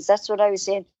gatherings. That's what I was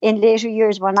saying. In later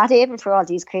years, we're not able for all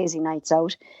these crazy nights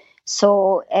out.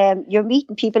 So you're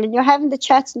meeting people and you're having the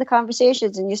chats and the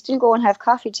conversations, and you still go and have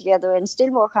coffee together and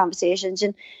still more conversations.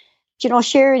 And,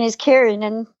 sharing is caring.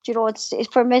 And, it's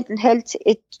for mental health,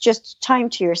 it's just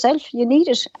time to yourself. You need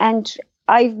it. And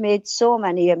I've made so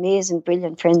many amazing,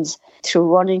 brilliant friends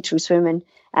through running, through swimming,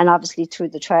 and obviously through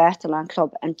the triathlon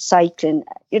club and cycling,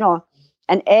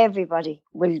 and everybody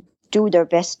will do their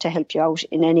best to help you out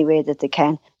in any way that they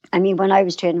can. I mean, when I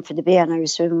was training for the Bay, and I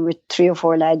was swimming with 3 or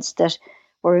 4 lads that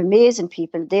were amazing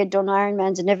people. They'd done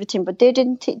Ironmans and everything, but they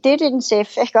didn't say,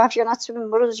 feck off, you're not swimming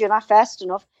with us, you're not fast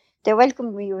enough. They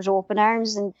welcomed me with open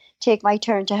arms and take my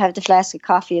turn to have the flask of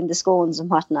coffee and the scones and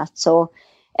whatnot. So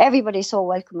everybody's so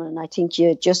welcoming, and I think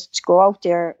you just go out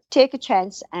there, take a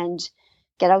chance, and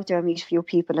get out there and meet a few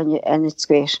people, and it's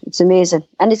great. It's amazing.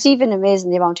 And it's even amazing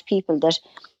the amount of people that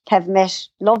have met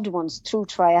loved ones through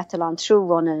triathlon, through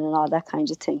running and all that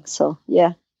kind of thing. So,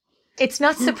 yeah. It's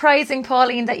not surprising,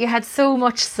 Pauline, that you had so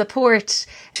much support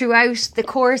throughout the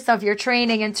course of your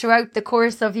training and throughout the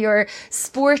course of your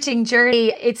sporting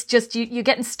journey. It's just you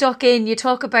getting stuck in. You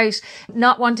talk about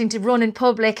not wanting to run in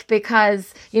public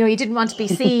because, you didn't want to be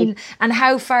seen, and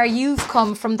how far you've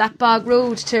come from that bog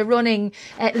road to running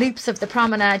loops of the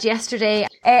promenade yesterday.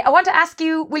 I want to ask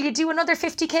you, will you do another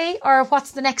 50k, or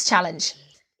what's the next challenge?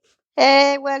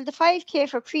 Well, the 5k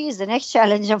for Cree is the next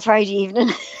challenge on Friday evening.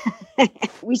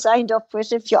 We signed up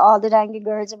with all the Dangan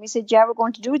girls, and we said, yeah, we're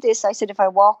going to do this. I said, if I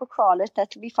walk or crawl it,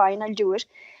 that'll be fine, I'll do it.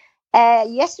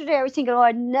 Yesterday I was thinking,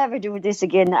 I'd never do this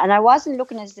again. And I wasn't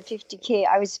looking at the 50k.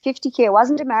 I was 50k. It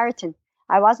wasn't a marathon.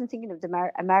 I wasn't thinking of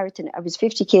a marathon. I was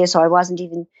 50k, so I wasn't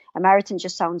even, a marathon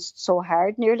just sounds so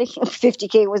hard nearly.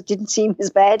 50k didn't seem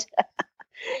as bad.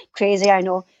 Crazy, I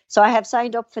know. So I have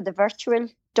signed up for the virtual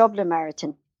Dublin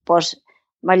Marathon. But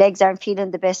my legs aren't feeling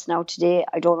the best now today.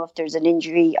 I don't know if there's an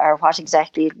injury or what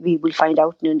exactly. We will find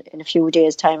out in a few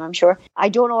days' time, I'm sure. I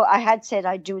don't know. I had said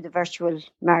I'd do the virtual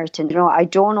marathon. I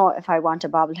don't know if I want a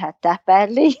bobble hat that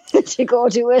badly to go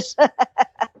do it.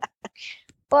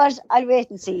 But I'll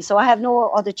wait and see. So I have no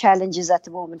other challenges at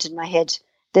the moment in my head.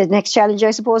 the next challenge,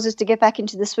 I suppose, is to get back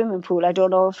into the swimming pool. I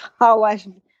don't know how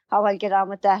I'll get on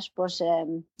with that, but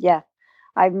yeah,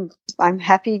 I'm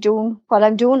happy doing what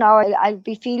I'm doing now. I'll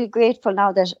be feel grateful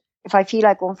now that if I feel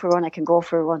like going for a run, I can go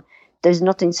for a run. There's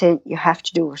nothing saying you have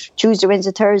to do it. Tuesday,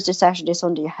 Wednesday, Thursday, Saturday,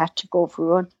 Sunday, you had to go for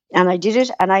a run. And I did it,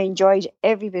 and I enjoyed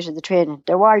every bit of the training.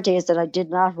 There were days that I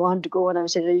did not want to go, and I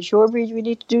was saying, are you sure, Bridget, we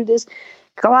need to do this?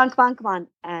 Come on.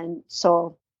 And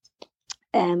so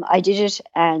I did it,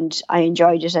 and I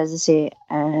enjoyed it, as I say.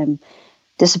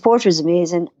 The support was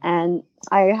amazing, and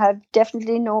I have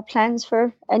definitely no plans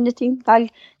for anything. I'll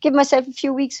give myself a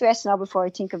few weeks rest now before I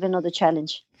think of another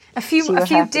challenge. A few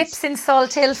dips in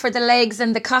Salt Hill for the legs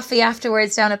and the coffee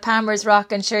afterwards down at Palmer's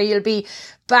Rock, and sure you'll be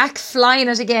back flying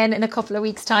it again in a couple of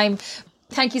weeks' time.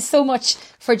 Thank you so much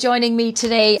for joining me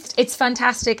today. It's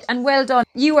fantastic and well done.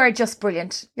 You are just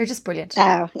brilliant. You're just brilliant.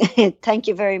 Oh, thank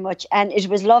you very much. And it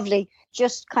was lovely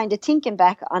just kind of thinking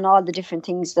back on all the different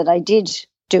things that I did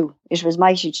do. It was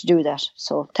mighty to do that.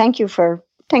 So thank you for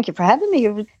having me.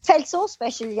 It felt so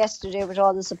special yesterday with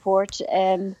all the support.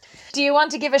 Do you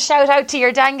want to give a shout out to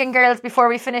your Dangan girls before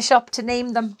we finish up, to name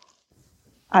them?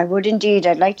 I would indeed.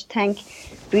 I'd like to thank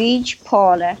Bridge,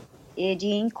 Paula,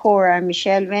 Aideen, Cora,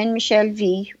 Michelle Wren, Michelle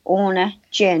V, Ona,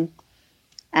 Jen,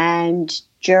 and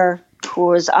Ger, who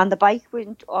was on the bike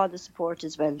with all the support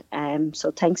as well.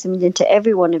 So thanks a million to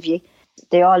every one of you.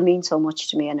 They all mean so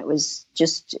much to me, and it was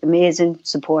just amazing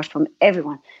support from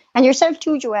everyone. And yourself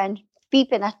too, Joanne,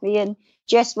 beeping at me, and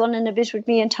Jess running a bit with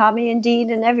me, and Tommy and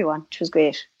Dean and everyone. It was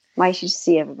great. Mighty to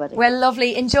see everybody. Well,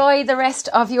 lovely. Enjoy the rest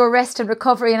of your rest and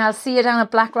recovery, and I'll see you down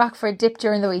at Blackrock for a dip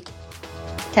during the week.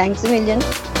 Thanks a million.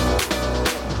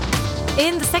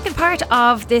 In the second part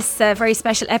of this very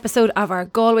special episode of our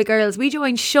Galway Girls, we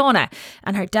joined Shauna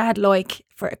and her dad Loic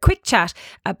for a quick chat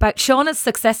about Shauna's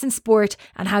success in sport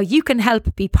and how you can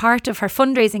help be part of her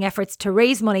fundraising efforts to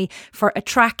raise money for a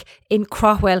track in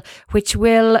Craughwell, which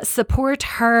will support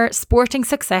her sporting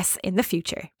success in the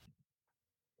future.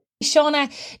 Shauna,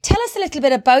 tell us a little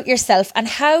bit about yourself and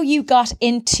how you got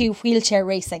into wheelchair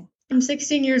racing. I'm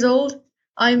 16 years old.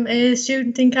 I'm a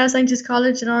student in Castleighters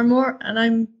College in Armore, and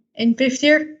I'm in 5th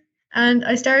year. And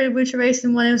I started wheelchair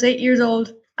racing when I was 8 years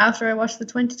old after I watched the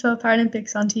 2012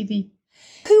 Paralympics on TV.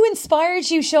 Who inspired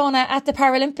you, Shauna, at the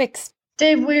Paralympics?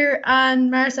 Dave Weir and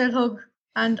Marcel Hug,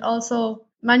 and also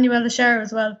Manuel Lachar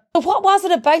as well. So what was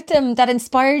it about them that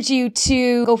inspired you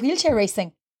to go wheelchair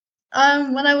racing?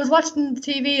 When I was watching the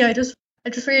TV, I just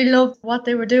really loved what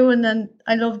they were doing, and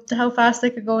I loved how fast they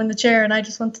could go in the chair, and I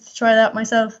just wanted to try that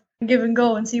myself and give and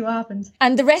go and see what happens.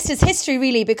 And the rest is history,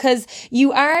 really, because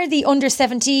you are the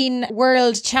under-17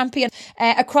 world champion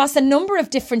across a number of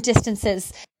different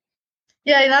distances.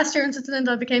 Yeah, last year in Switzerland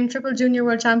I became triple junior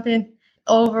world champion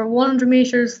over 100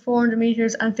 metres, 400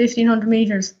 metres and 1500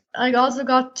 metres. I also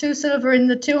got 2 silver in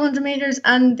the 200 metres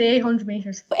and the 800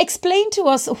 metres. Explain to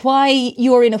us why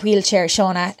you're in a wheelchair,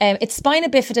 Shauna. It's spina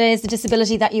bifida is the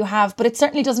disability that you have, but it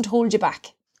certainly doesn't hold you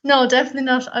back. No, definitely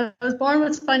not. I was born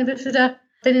with spina bifida,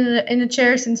 been in a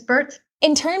chair since birth.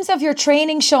 In terms of your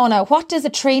training, Shauna, what does a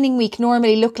training week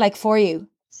normally look like for you?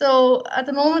 So at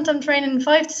the moment I'm training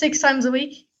 5 to 6 times a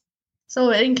week. So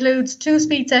it includes 2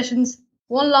 speed sessions,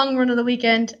 1 long run of the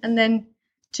weekend, and then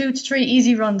 2 to 3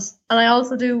 easy runs. And I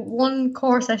also do 1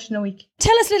 core session a week.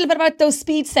 Tell us a little bit about those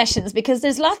speed sessions, because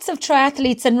there's lots of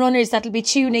triathletes and runners that'll be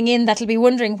tuning in, that'll be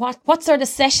wondering what sort of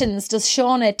sessions does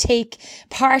Shauna take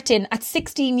part in at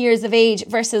 16 years of age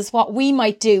versus what we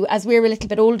might do as we're a little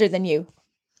bit older than you?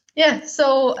 Yeah,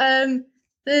 so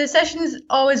the sessions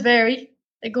always vary.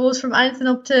 It goes from anything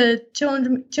up to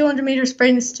 200 metre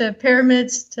sprints to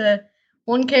pyramids to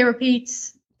 1K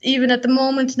repeats. Even at the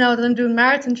moment now that I'm doing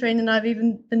marathon training, I've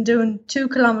even been doing 2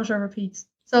 kilometre repeats.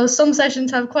 So some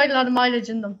sessions have quite a lot of mileage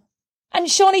in them. And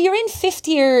Shauna, you're in 5th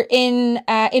year in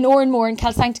Oranmore in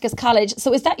Calsancticus College.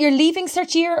 So is that your Leaving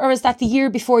Cert year, or is that the year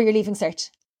before your Leaving Cert?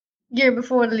 Year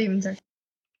before the Leaving Cert.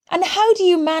 And how do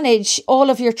you manage all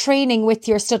of your training with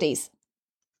your studies?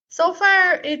 So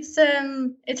far, it's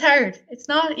hard. It's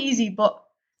not easy, but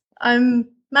I'm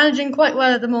managing quite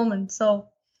well at the moment. So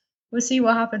we'll see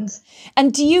what happens.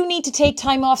 And do you need to take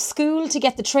time off school to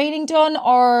get the training done,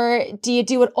 or do you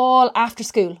do it all after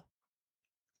school?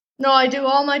 No, I do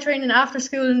all my training after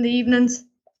school in the evenings,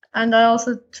 and I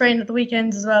also train at the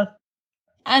weekends as well.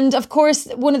 And of course,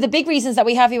 one of the big reasons that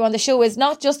we have you on the show is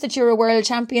not just that you're a world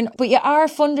champion, but you are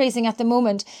fundraising at the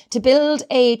moment to build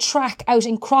a track out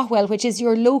in Craughwell, which is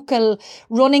your local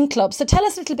running club. So tell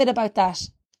us a little bit about that.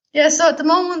 Yeah, so at the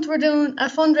moment we're doing a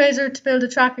fundraiser to build a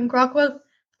track in Craughwell,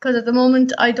 because at the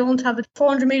moment I don't have a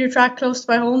 400 metre track close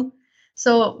to my home.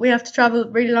 So we have to travel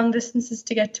really long distances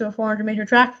to get to a 400 metre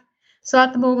track. So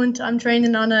at the moment, I'm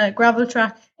training on a gravel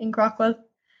track in Crockwell,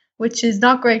 which is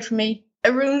not great for me.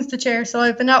 It ruins the chair. So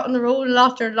I've been out on the road a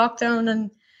lot during lockdown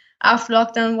and after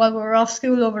lockdown while we were off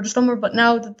school over the summer. But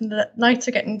now that the nights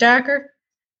are getting darker,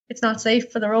 it's not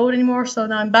safe for the road anymore. So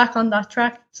now I'm back on that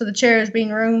track. So the chair is being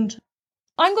ruined.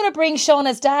 I'm going to bring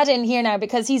Shauna's dad in here now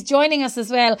because he's joining us as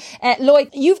well. Lloyd,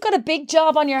 you've got a big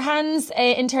job on your hands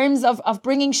in terms of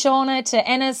bringing Shauna to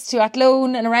Ennis, to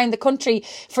Athlone and around the country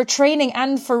for training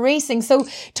and for racing. So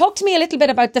talk to me a little bit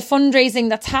about the fundraising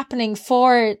that's happening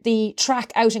for the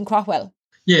track out in Crockwell.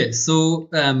 Yeah, so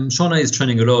Shauna is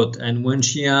training a lot, and when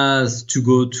she has to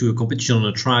go to a competition on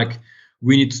a track,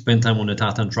 we need to spend time on a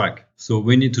tartan track. So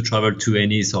we need to travel to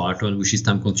Ennis or Athlone, which is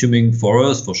time consuming for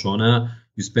us, for Shauna.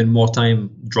 You spend more time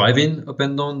driving up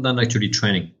and down than actually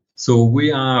training. So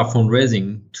we are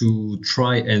fundraising to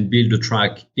try and build a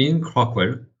track in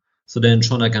Crockwell. So then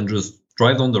Shauna can just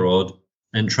drive down the road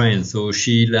and train. So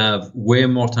she'll have way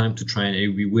more time to train. It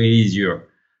will be way easier.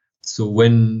 So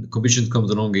when competition comes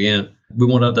along again, we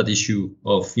won't have that issue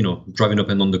of, driving up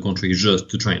and down the country just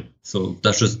to train. So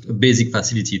that's just a basic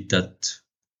facility that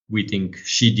we think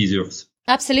she deserves.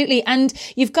 Absolutely. And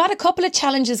you've got a couple of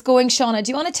challenges going, Shauna.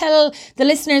 Do you want to tell the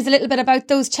listeners a little bit about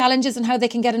those challenges and how they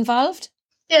can get involved?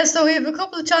 Yeah, so we have a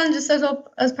couple of challenges set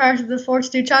up as part of the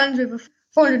 42 challenge. We have a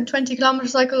 420 kilometre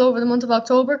cycle over the month of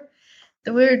October.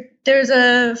 There's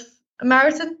a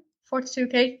marathon,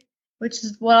 42k, which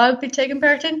is what I'll be taking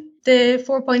part in. The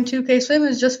 4.2k swim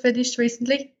has just finished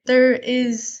recently. There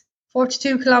is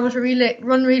 42 kilometre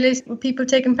run relays with people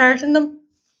taking part in them.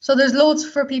 So there's loads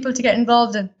for people to get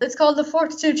involved in. It's called the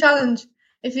 42 Challenge.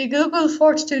 If you Google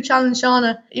 42 Challenge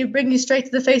Shauna, it brings you straight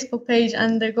to the Facebook page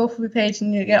and the GoFundMe page,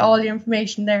 and you get all your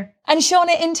information there. And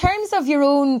Shauna, in terms of your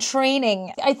own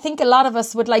training, I think a lot of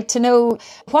us would like to know,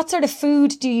 what sort of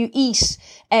food do you eat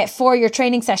for your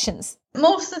training sessions?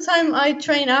 Most of the time I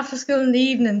train after school in the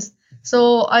evenings.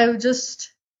 So I would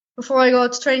just, before I go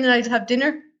out to training, I'd have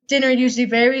dinner. Dinner usually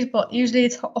varies, but usually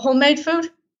it's homemade food.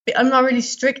 I'm not really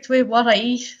strict with what I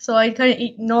eat, so I kind of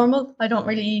eat normal. I don't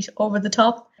really eat over the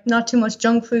top, not too much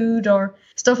junk food or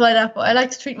stuff like that, but I like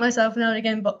to treat myself now and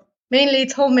again, but mainly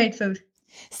it's homemade food.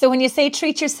 So when you say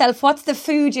treat yourself, what's the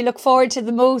food you look forward to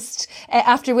the most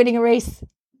after winning a race?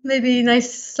 Maybe a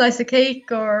nice slice of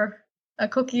cake or a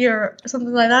cookie or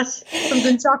something like that,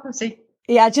 something chocolatey.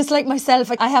 Yeah, just like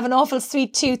myself, I have an awful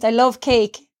sweet tooth. I love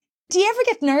cake. Do you ever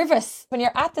get nervous when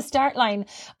you're at the start line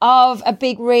of a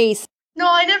big race? No,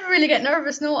 I never really get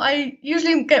nervous. No, I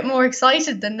usually get more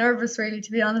excited than nervous, really,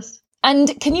 to be honest.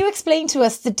 And can you explain to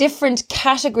us the different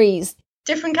categories?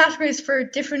 Different categories for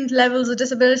different levels of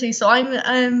disability. So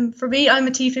for me, I'm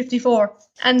a T54.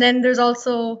 And then there's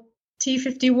also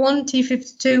T51,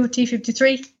 T52,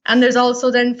 T53. And there's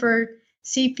also then for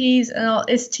CPs and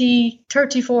it's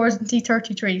T34s and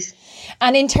T33s.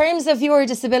 And in terms of your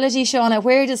disability, Shauna,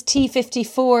 where does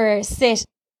T54 sit?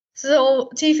 So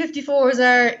T54s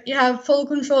are, you have full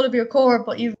control of your core,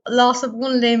 but you've loss of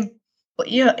one limb, but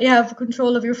you have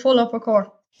control of your full upper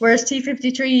core. Whereas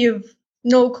T53, you've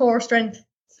no core strength.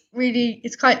 Really,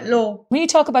 it's quite low. When you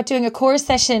talk about doing a core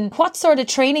session, what sort of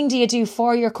training do you do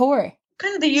for your core?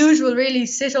 Kind of the usual, really.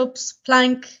 Sit-ups,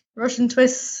 plank, Russian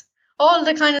twists, all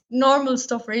the kind of normal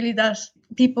stuff, really, that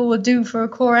people would do for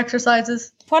core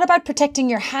exercises. What about protecting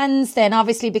your hands then,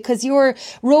 obviously, because you're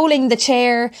rolling the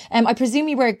chair? I presume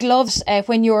you wear gloves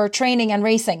when you're training and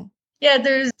racing. Yeah,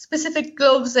 there's specific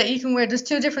gloves that you can wear. There's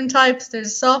two different types.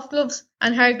 There's soft gloves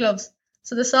and hard gloves.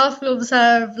 So the soft gloves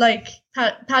have like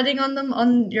padding on them,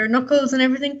 on your knuckles and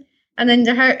everything. And then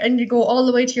and you go all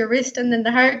the way to your wrist. And then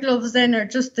the hard gloves then are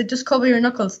they just cover your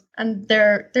knuckles, and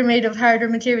they're made of harder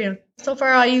material. So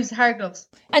far I use hard gloves.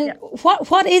 And yeah.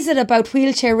 What is it about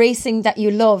wheelchair racing that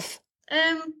you love?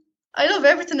 I love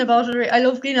everything about it. I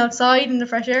love being outside in the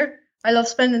fresh air. I love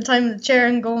spending time in the chair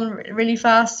and going really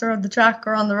fast around the track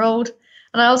or on the road.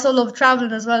 And I also love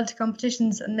travelling as well to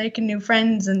competitions and making new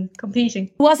friends and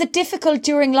competing. Was it difficult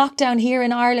during lockdown here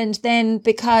in Ireland then?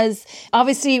 Because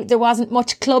obviously there wasn't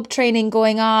much club training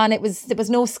going on. There was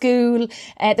no school.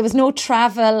 There was no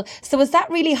travel. So was that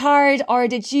really hard, or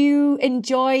did you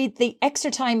enjoy the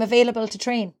extra time available to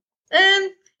train?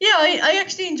 Yeah, I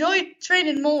actually enjoyed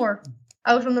training more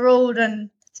out on the road and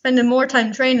spending more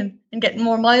time training and getting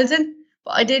more miles in.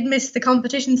 But I did miss the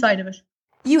competition side of it.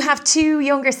 You have two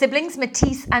younger siblings,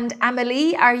 Matisse and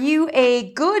Amelie. Are you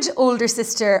a good older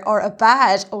sister or a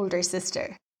bad older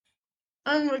sister?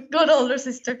 I'm a good older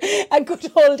sister. A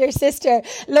good older sister.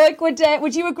 Like, would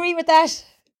you agree with that?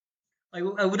 I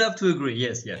would have to agree.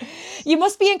 Yes, yeah. You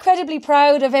must be incredibly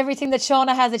proud of everything that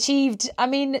Shauna has achieved. I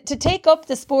mean, to take up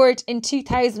the sport in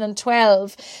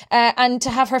 2012 and to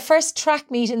have her first track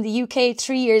meet in the UK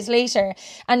 3 years later,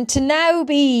 and to now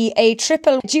be a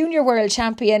triple junior world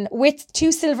champion with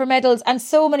 2 silver medals and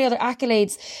so many other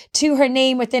accolades to her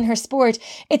name within her sport.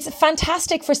 It's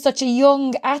fantastic for such a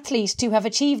young athlete to have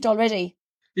achieved already.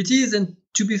 It is, and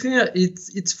to be fair,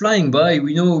 it's flying by.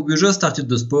 We just started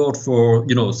the sport for,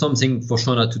 something for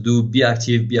Shauna to do, be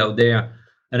active, be out there.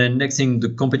 And then next thing, the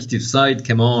competitive side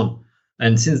came on.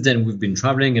 And since then, we've been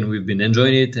traveling and we've been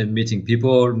enjoying it and meeting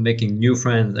people, making new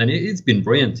friends. And it's been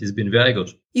brilliant. It's been very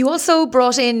good. You also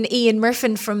brought in Ian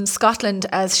Murphin from Scotland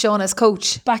as Shauna's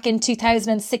coach back in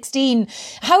 2016.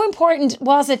 How important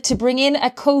was it to bring in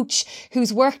a coach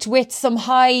who's worked with some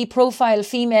high profile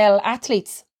female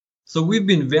athletes? So we've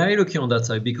been very lucky on that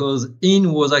side because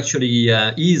Ian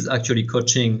is actually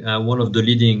coaching one of the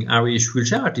leading Irish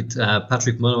wheelchair athletes,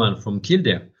 Patrick Monahan from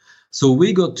Kildare. So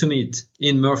we got to meet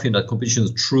Ian Murphy in that competition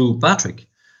through Patrick.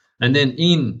 And then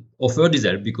Ian offered his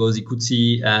help because he could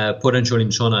see potential in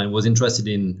Shauna and was interested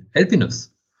in helping us.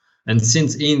 And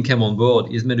since Ian came on board,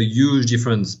 he's made a huge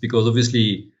difference because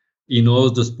obviously he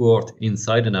knows the sport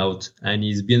inside and out, and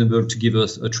he's been able to give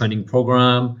us a training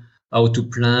program, how to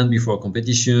plan before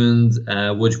competitions,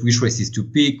 which races to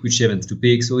pick, which events to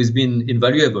pick. So it's been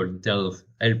invaluable in terms of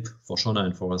help for Shauna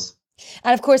and for us.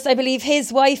 And of course, I believe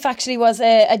his wife actually was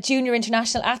a junior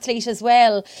international athlete as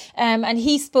well. And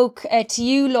he spoke to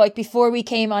you, Loic, before we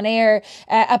came on air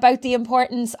about the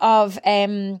importance of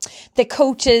the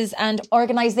coaches and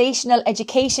organisational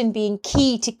education being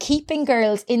key to keeping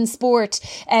girls in sport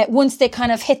once they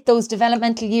kind of hit those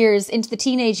developmental years into the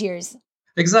teenage years.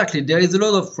 Exactly. There is a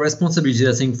lot of responsibility,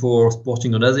 I think, for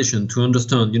sporting organization to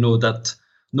understand, that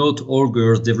not all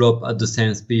girls develop at the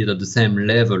same speed, at the same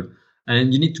level.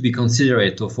 And you need to be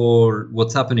considerate of all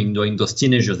what's happening during those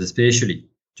teenagers, especially. Do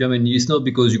you know what I mean? It's not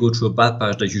because you go through a bad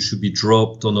patch that you should be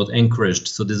dropped or not encouraged.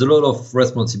 So there's a lot of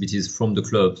responsibilities from the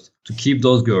clubs to keep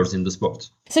those girls in the sport.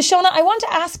 So Shauna, I want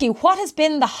to ask you, what has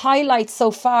been the highlight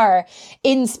so far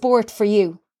in sport for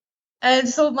you?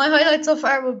 So my highlight so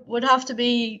far would have to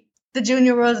be the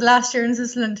Junior Worlds last year in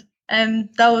Switzerland.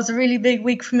 That was a really big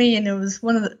week for me, and it was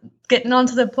getting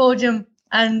onto the podium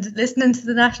and listening to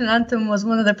the national anthem was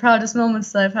one of the proudest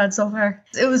moments that I've had so far.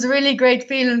 It was a really great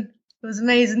feeling. It was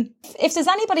amazing. If there's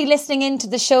anybody listening into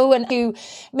the show and who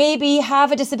maybe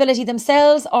have a disability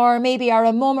themselves, or maybe are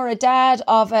a mum or a dad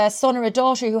of a son or a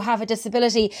daughter who have a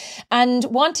disability and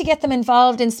want to get them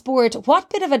involved in sport, what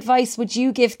bit of advice would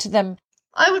you give to them?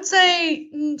 I would say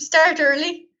start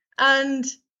early, and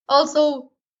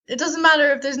also it doesn't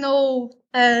matter if there's no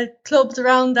clubs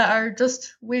around that are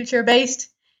just wheelchair based.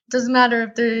 It doesn't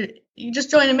matter if you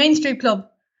just join a mainstream club.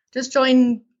 Just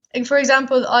join, for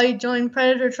example, I joined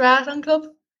Predator Triathlon Club,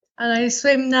 and I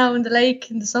swim now in the lake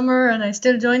in the summer, and I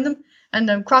still join them, and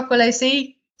Crockwell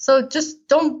AC. So just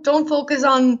don't focus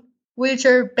on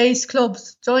wheelchair based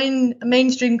clubs. Join a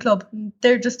mainstream club.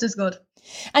 They're just as good.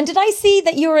 And did I see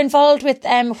that you were involved with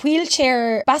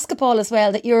wheelchair basketball as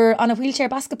well, that you're on a wheelchair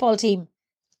basketball team?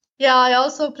 Yeah, I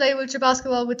also play wheelchair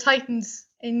basketball with Titans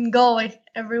in Galway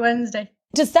every Wednesday.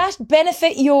 Does that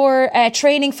benefit your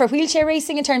training for wheelchair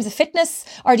racing in terms of fitness,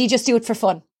 or do you just do it for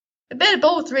fun? A bit of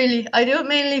both, really. I do it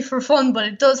mainly for fun, but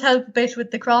it does help a bit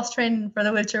with the cross training for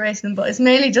the wheelchair racing, but it's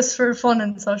mainly just for fun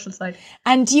and the social side.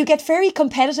 And do you get very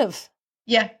competitive?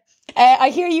 Yeah. I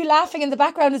hear you laughing in the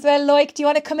background as well, Loic. Do you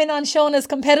want to come in on Shauna's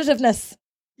competitiveness?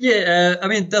 Yeah,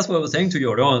 that's what I was saying to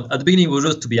you earlier on. At the beginning, it was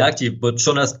just to be active, but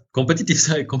Shauna's competitive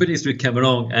streak came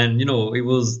along, and it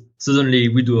was suddenly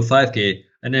we do a 5K,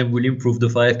 and then we'll improve the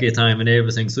 5K time and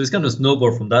everything. So it's kind of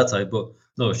snowball from that side. But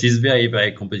no, she's very,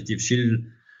 very competitive.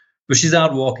 But she's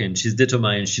hardworking, she's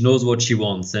determined, she knows what she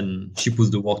wants, and she puts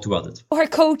the work toward it. Her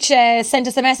coach sent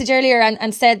us a message earlier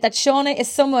and said that Shauna is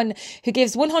someone who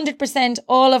gives 100%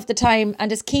 all of the time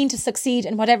and is keen to succeed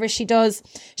in whatever she does.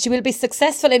 She will be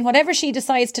successful in whatever she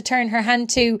decides to turn her hand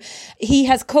to. He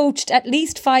has coached at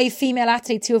least 5 female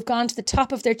athletes who have gone to the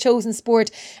top of their chosen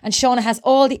sport, and Shauna has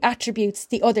all the attributes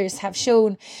the others have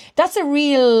shown. That's a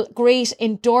real great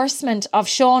endorsement of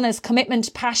Shauna's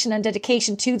commitment, passion and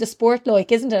dedication to the sport, Loic,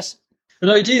 isn't it?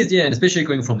 No, it is, yeah, and especially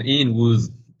going from Ian,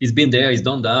 he's been there, he's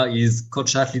done that, he's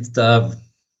coached athletes that have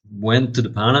went to the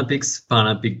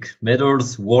Paralympic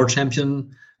medals, world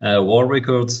champion, world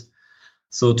records.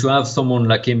 So to have someone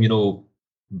like him,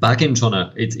 back in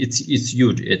Shauna, it's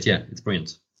huge. It's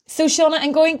brilliant. So Shauna,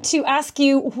 I'm going to ask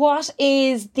you, what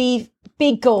is the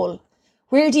big goal?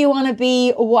 Where do you want to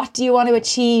be? What do you want to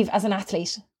achieve as an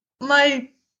athlete? My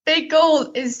big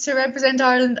goal is to represent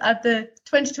Ireland at the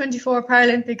 2024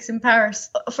 Paralympics in Paris.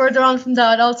 Further on from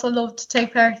that, I'd also love to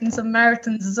take part in some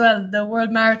marathons as well, the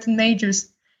World Marathon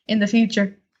Majors in the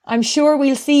future. I'm sure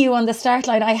we'll see you on the start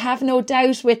line. I have no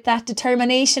doubt, with that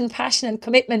determination, passion and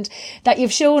commitment that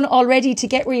you've shown already to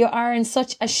get where you are in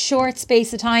such a short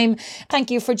space of time. Thank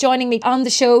you for joining me on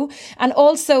the show. And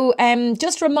also,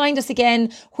 just remind us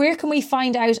again, where can we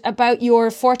find out about your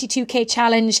 42k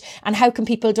challenge and how can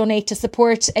people donate to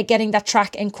support getting that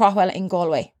track in Craughwell in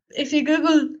Galway? If you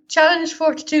Google Challenge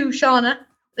 42 Shauna,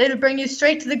 it'll bring you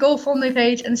straight to the GoFundMe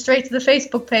page and straight to the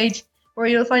Facebook page, where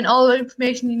you'll find all the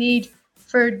information you need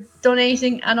for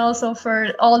donating and also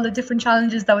for all the different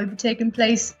challenges that will be taking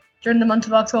place during the month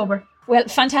of October. Well,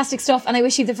 fantastic stuff, and I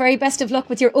wish you the very best of luck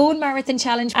with your own marathon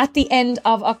challenge at the end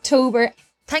of October.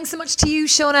 Thanks so much to you,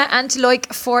 Shauna, and to Loic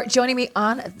for joining me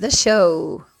on the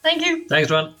show. Thank you.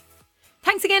 Thanks, Ron.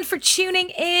 Thanks again for tuning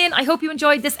in. I hope you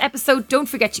enjoyed this episode. Don't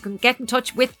forget you can get in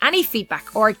touch with any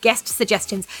feedback or guest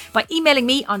suggestions by emailing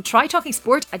me on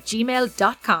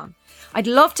trytalkingsport@gmail.com. I'd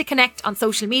love to connect on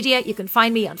social media. You can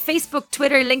find me on Facebook,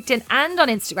 Twitter, LinkedIn and on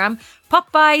Instagram.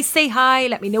 Pop by, say hi,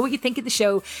 let me know what you think of the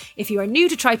show. If you are new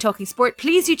to Try Talking Sport,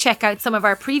 please do check out some of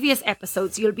our previous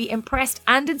episodes. You'll be impressed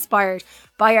and inspired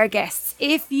by our guests.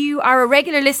 If you are a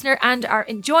regular listener and are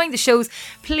enjoying the shows,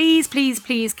 please,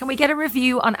 can we get a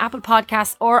review on Apple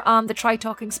Podcasts or on the Try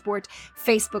Talking Sport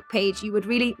Facebook page? You would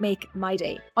really make my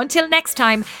day. Until next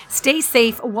time, stay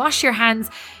safe, wash your hands,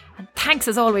 and thanks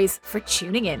as always for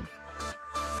tuning in.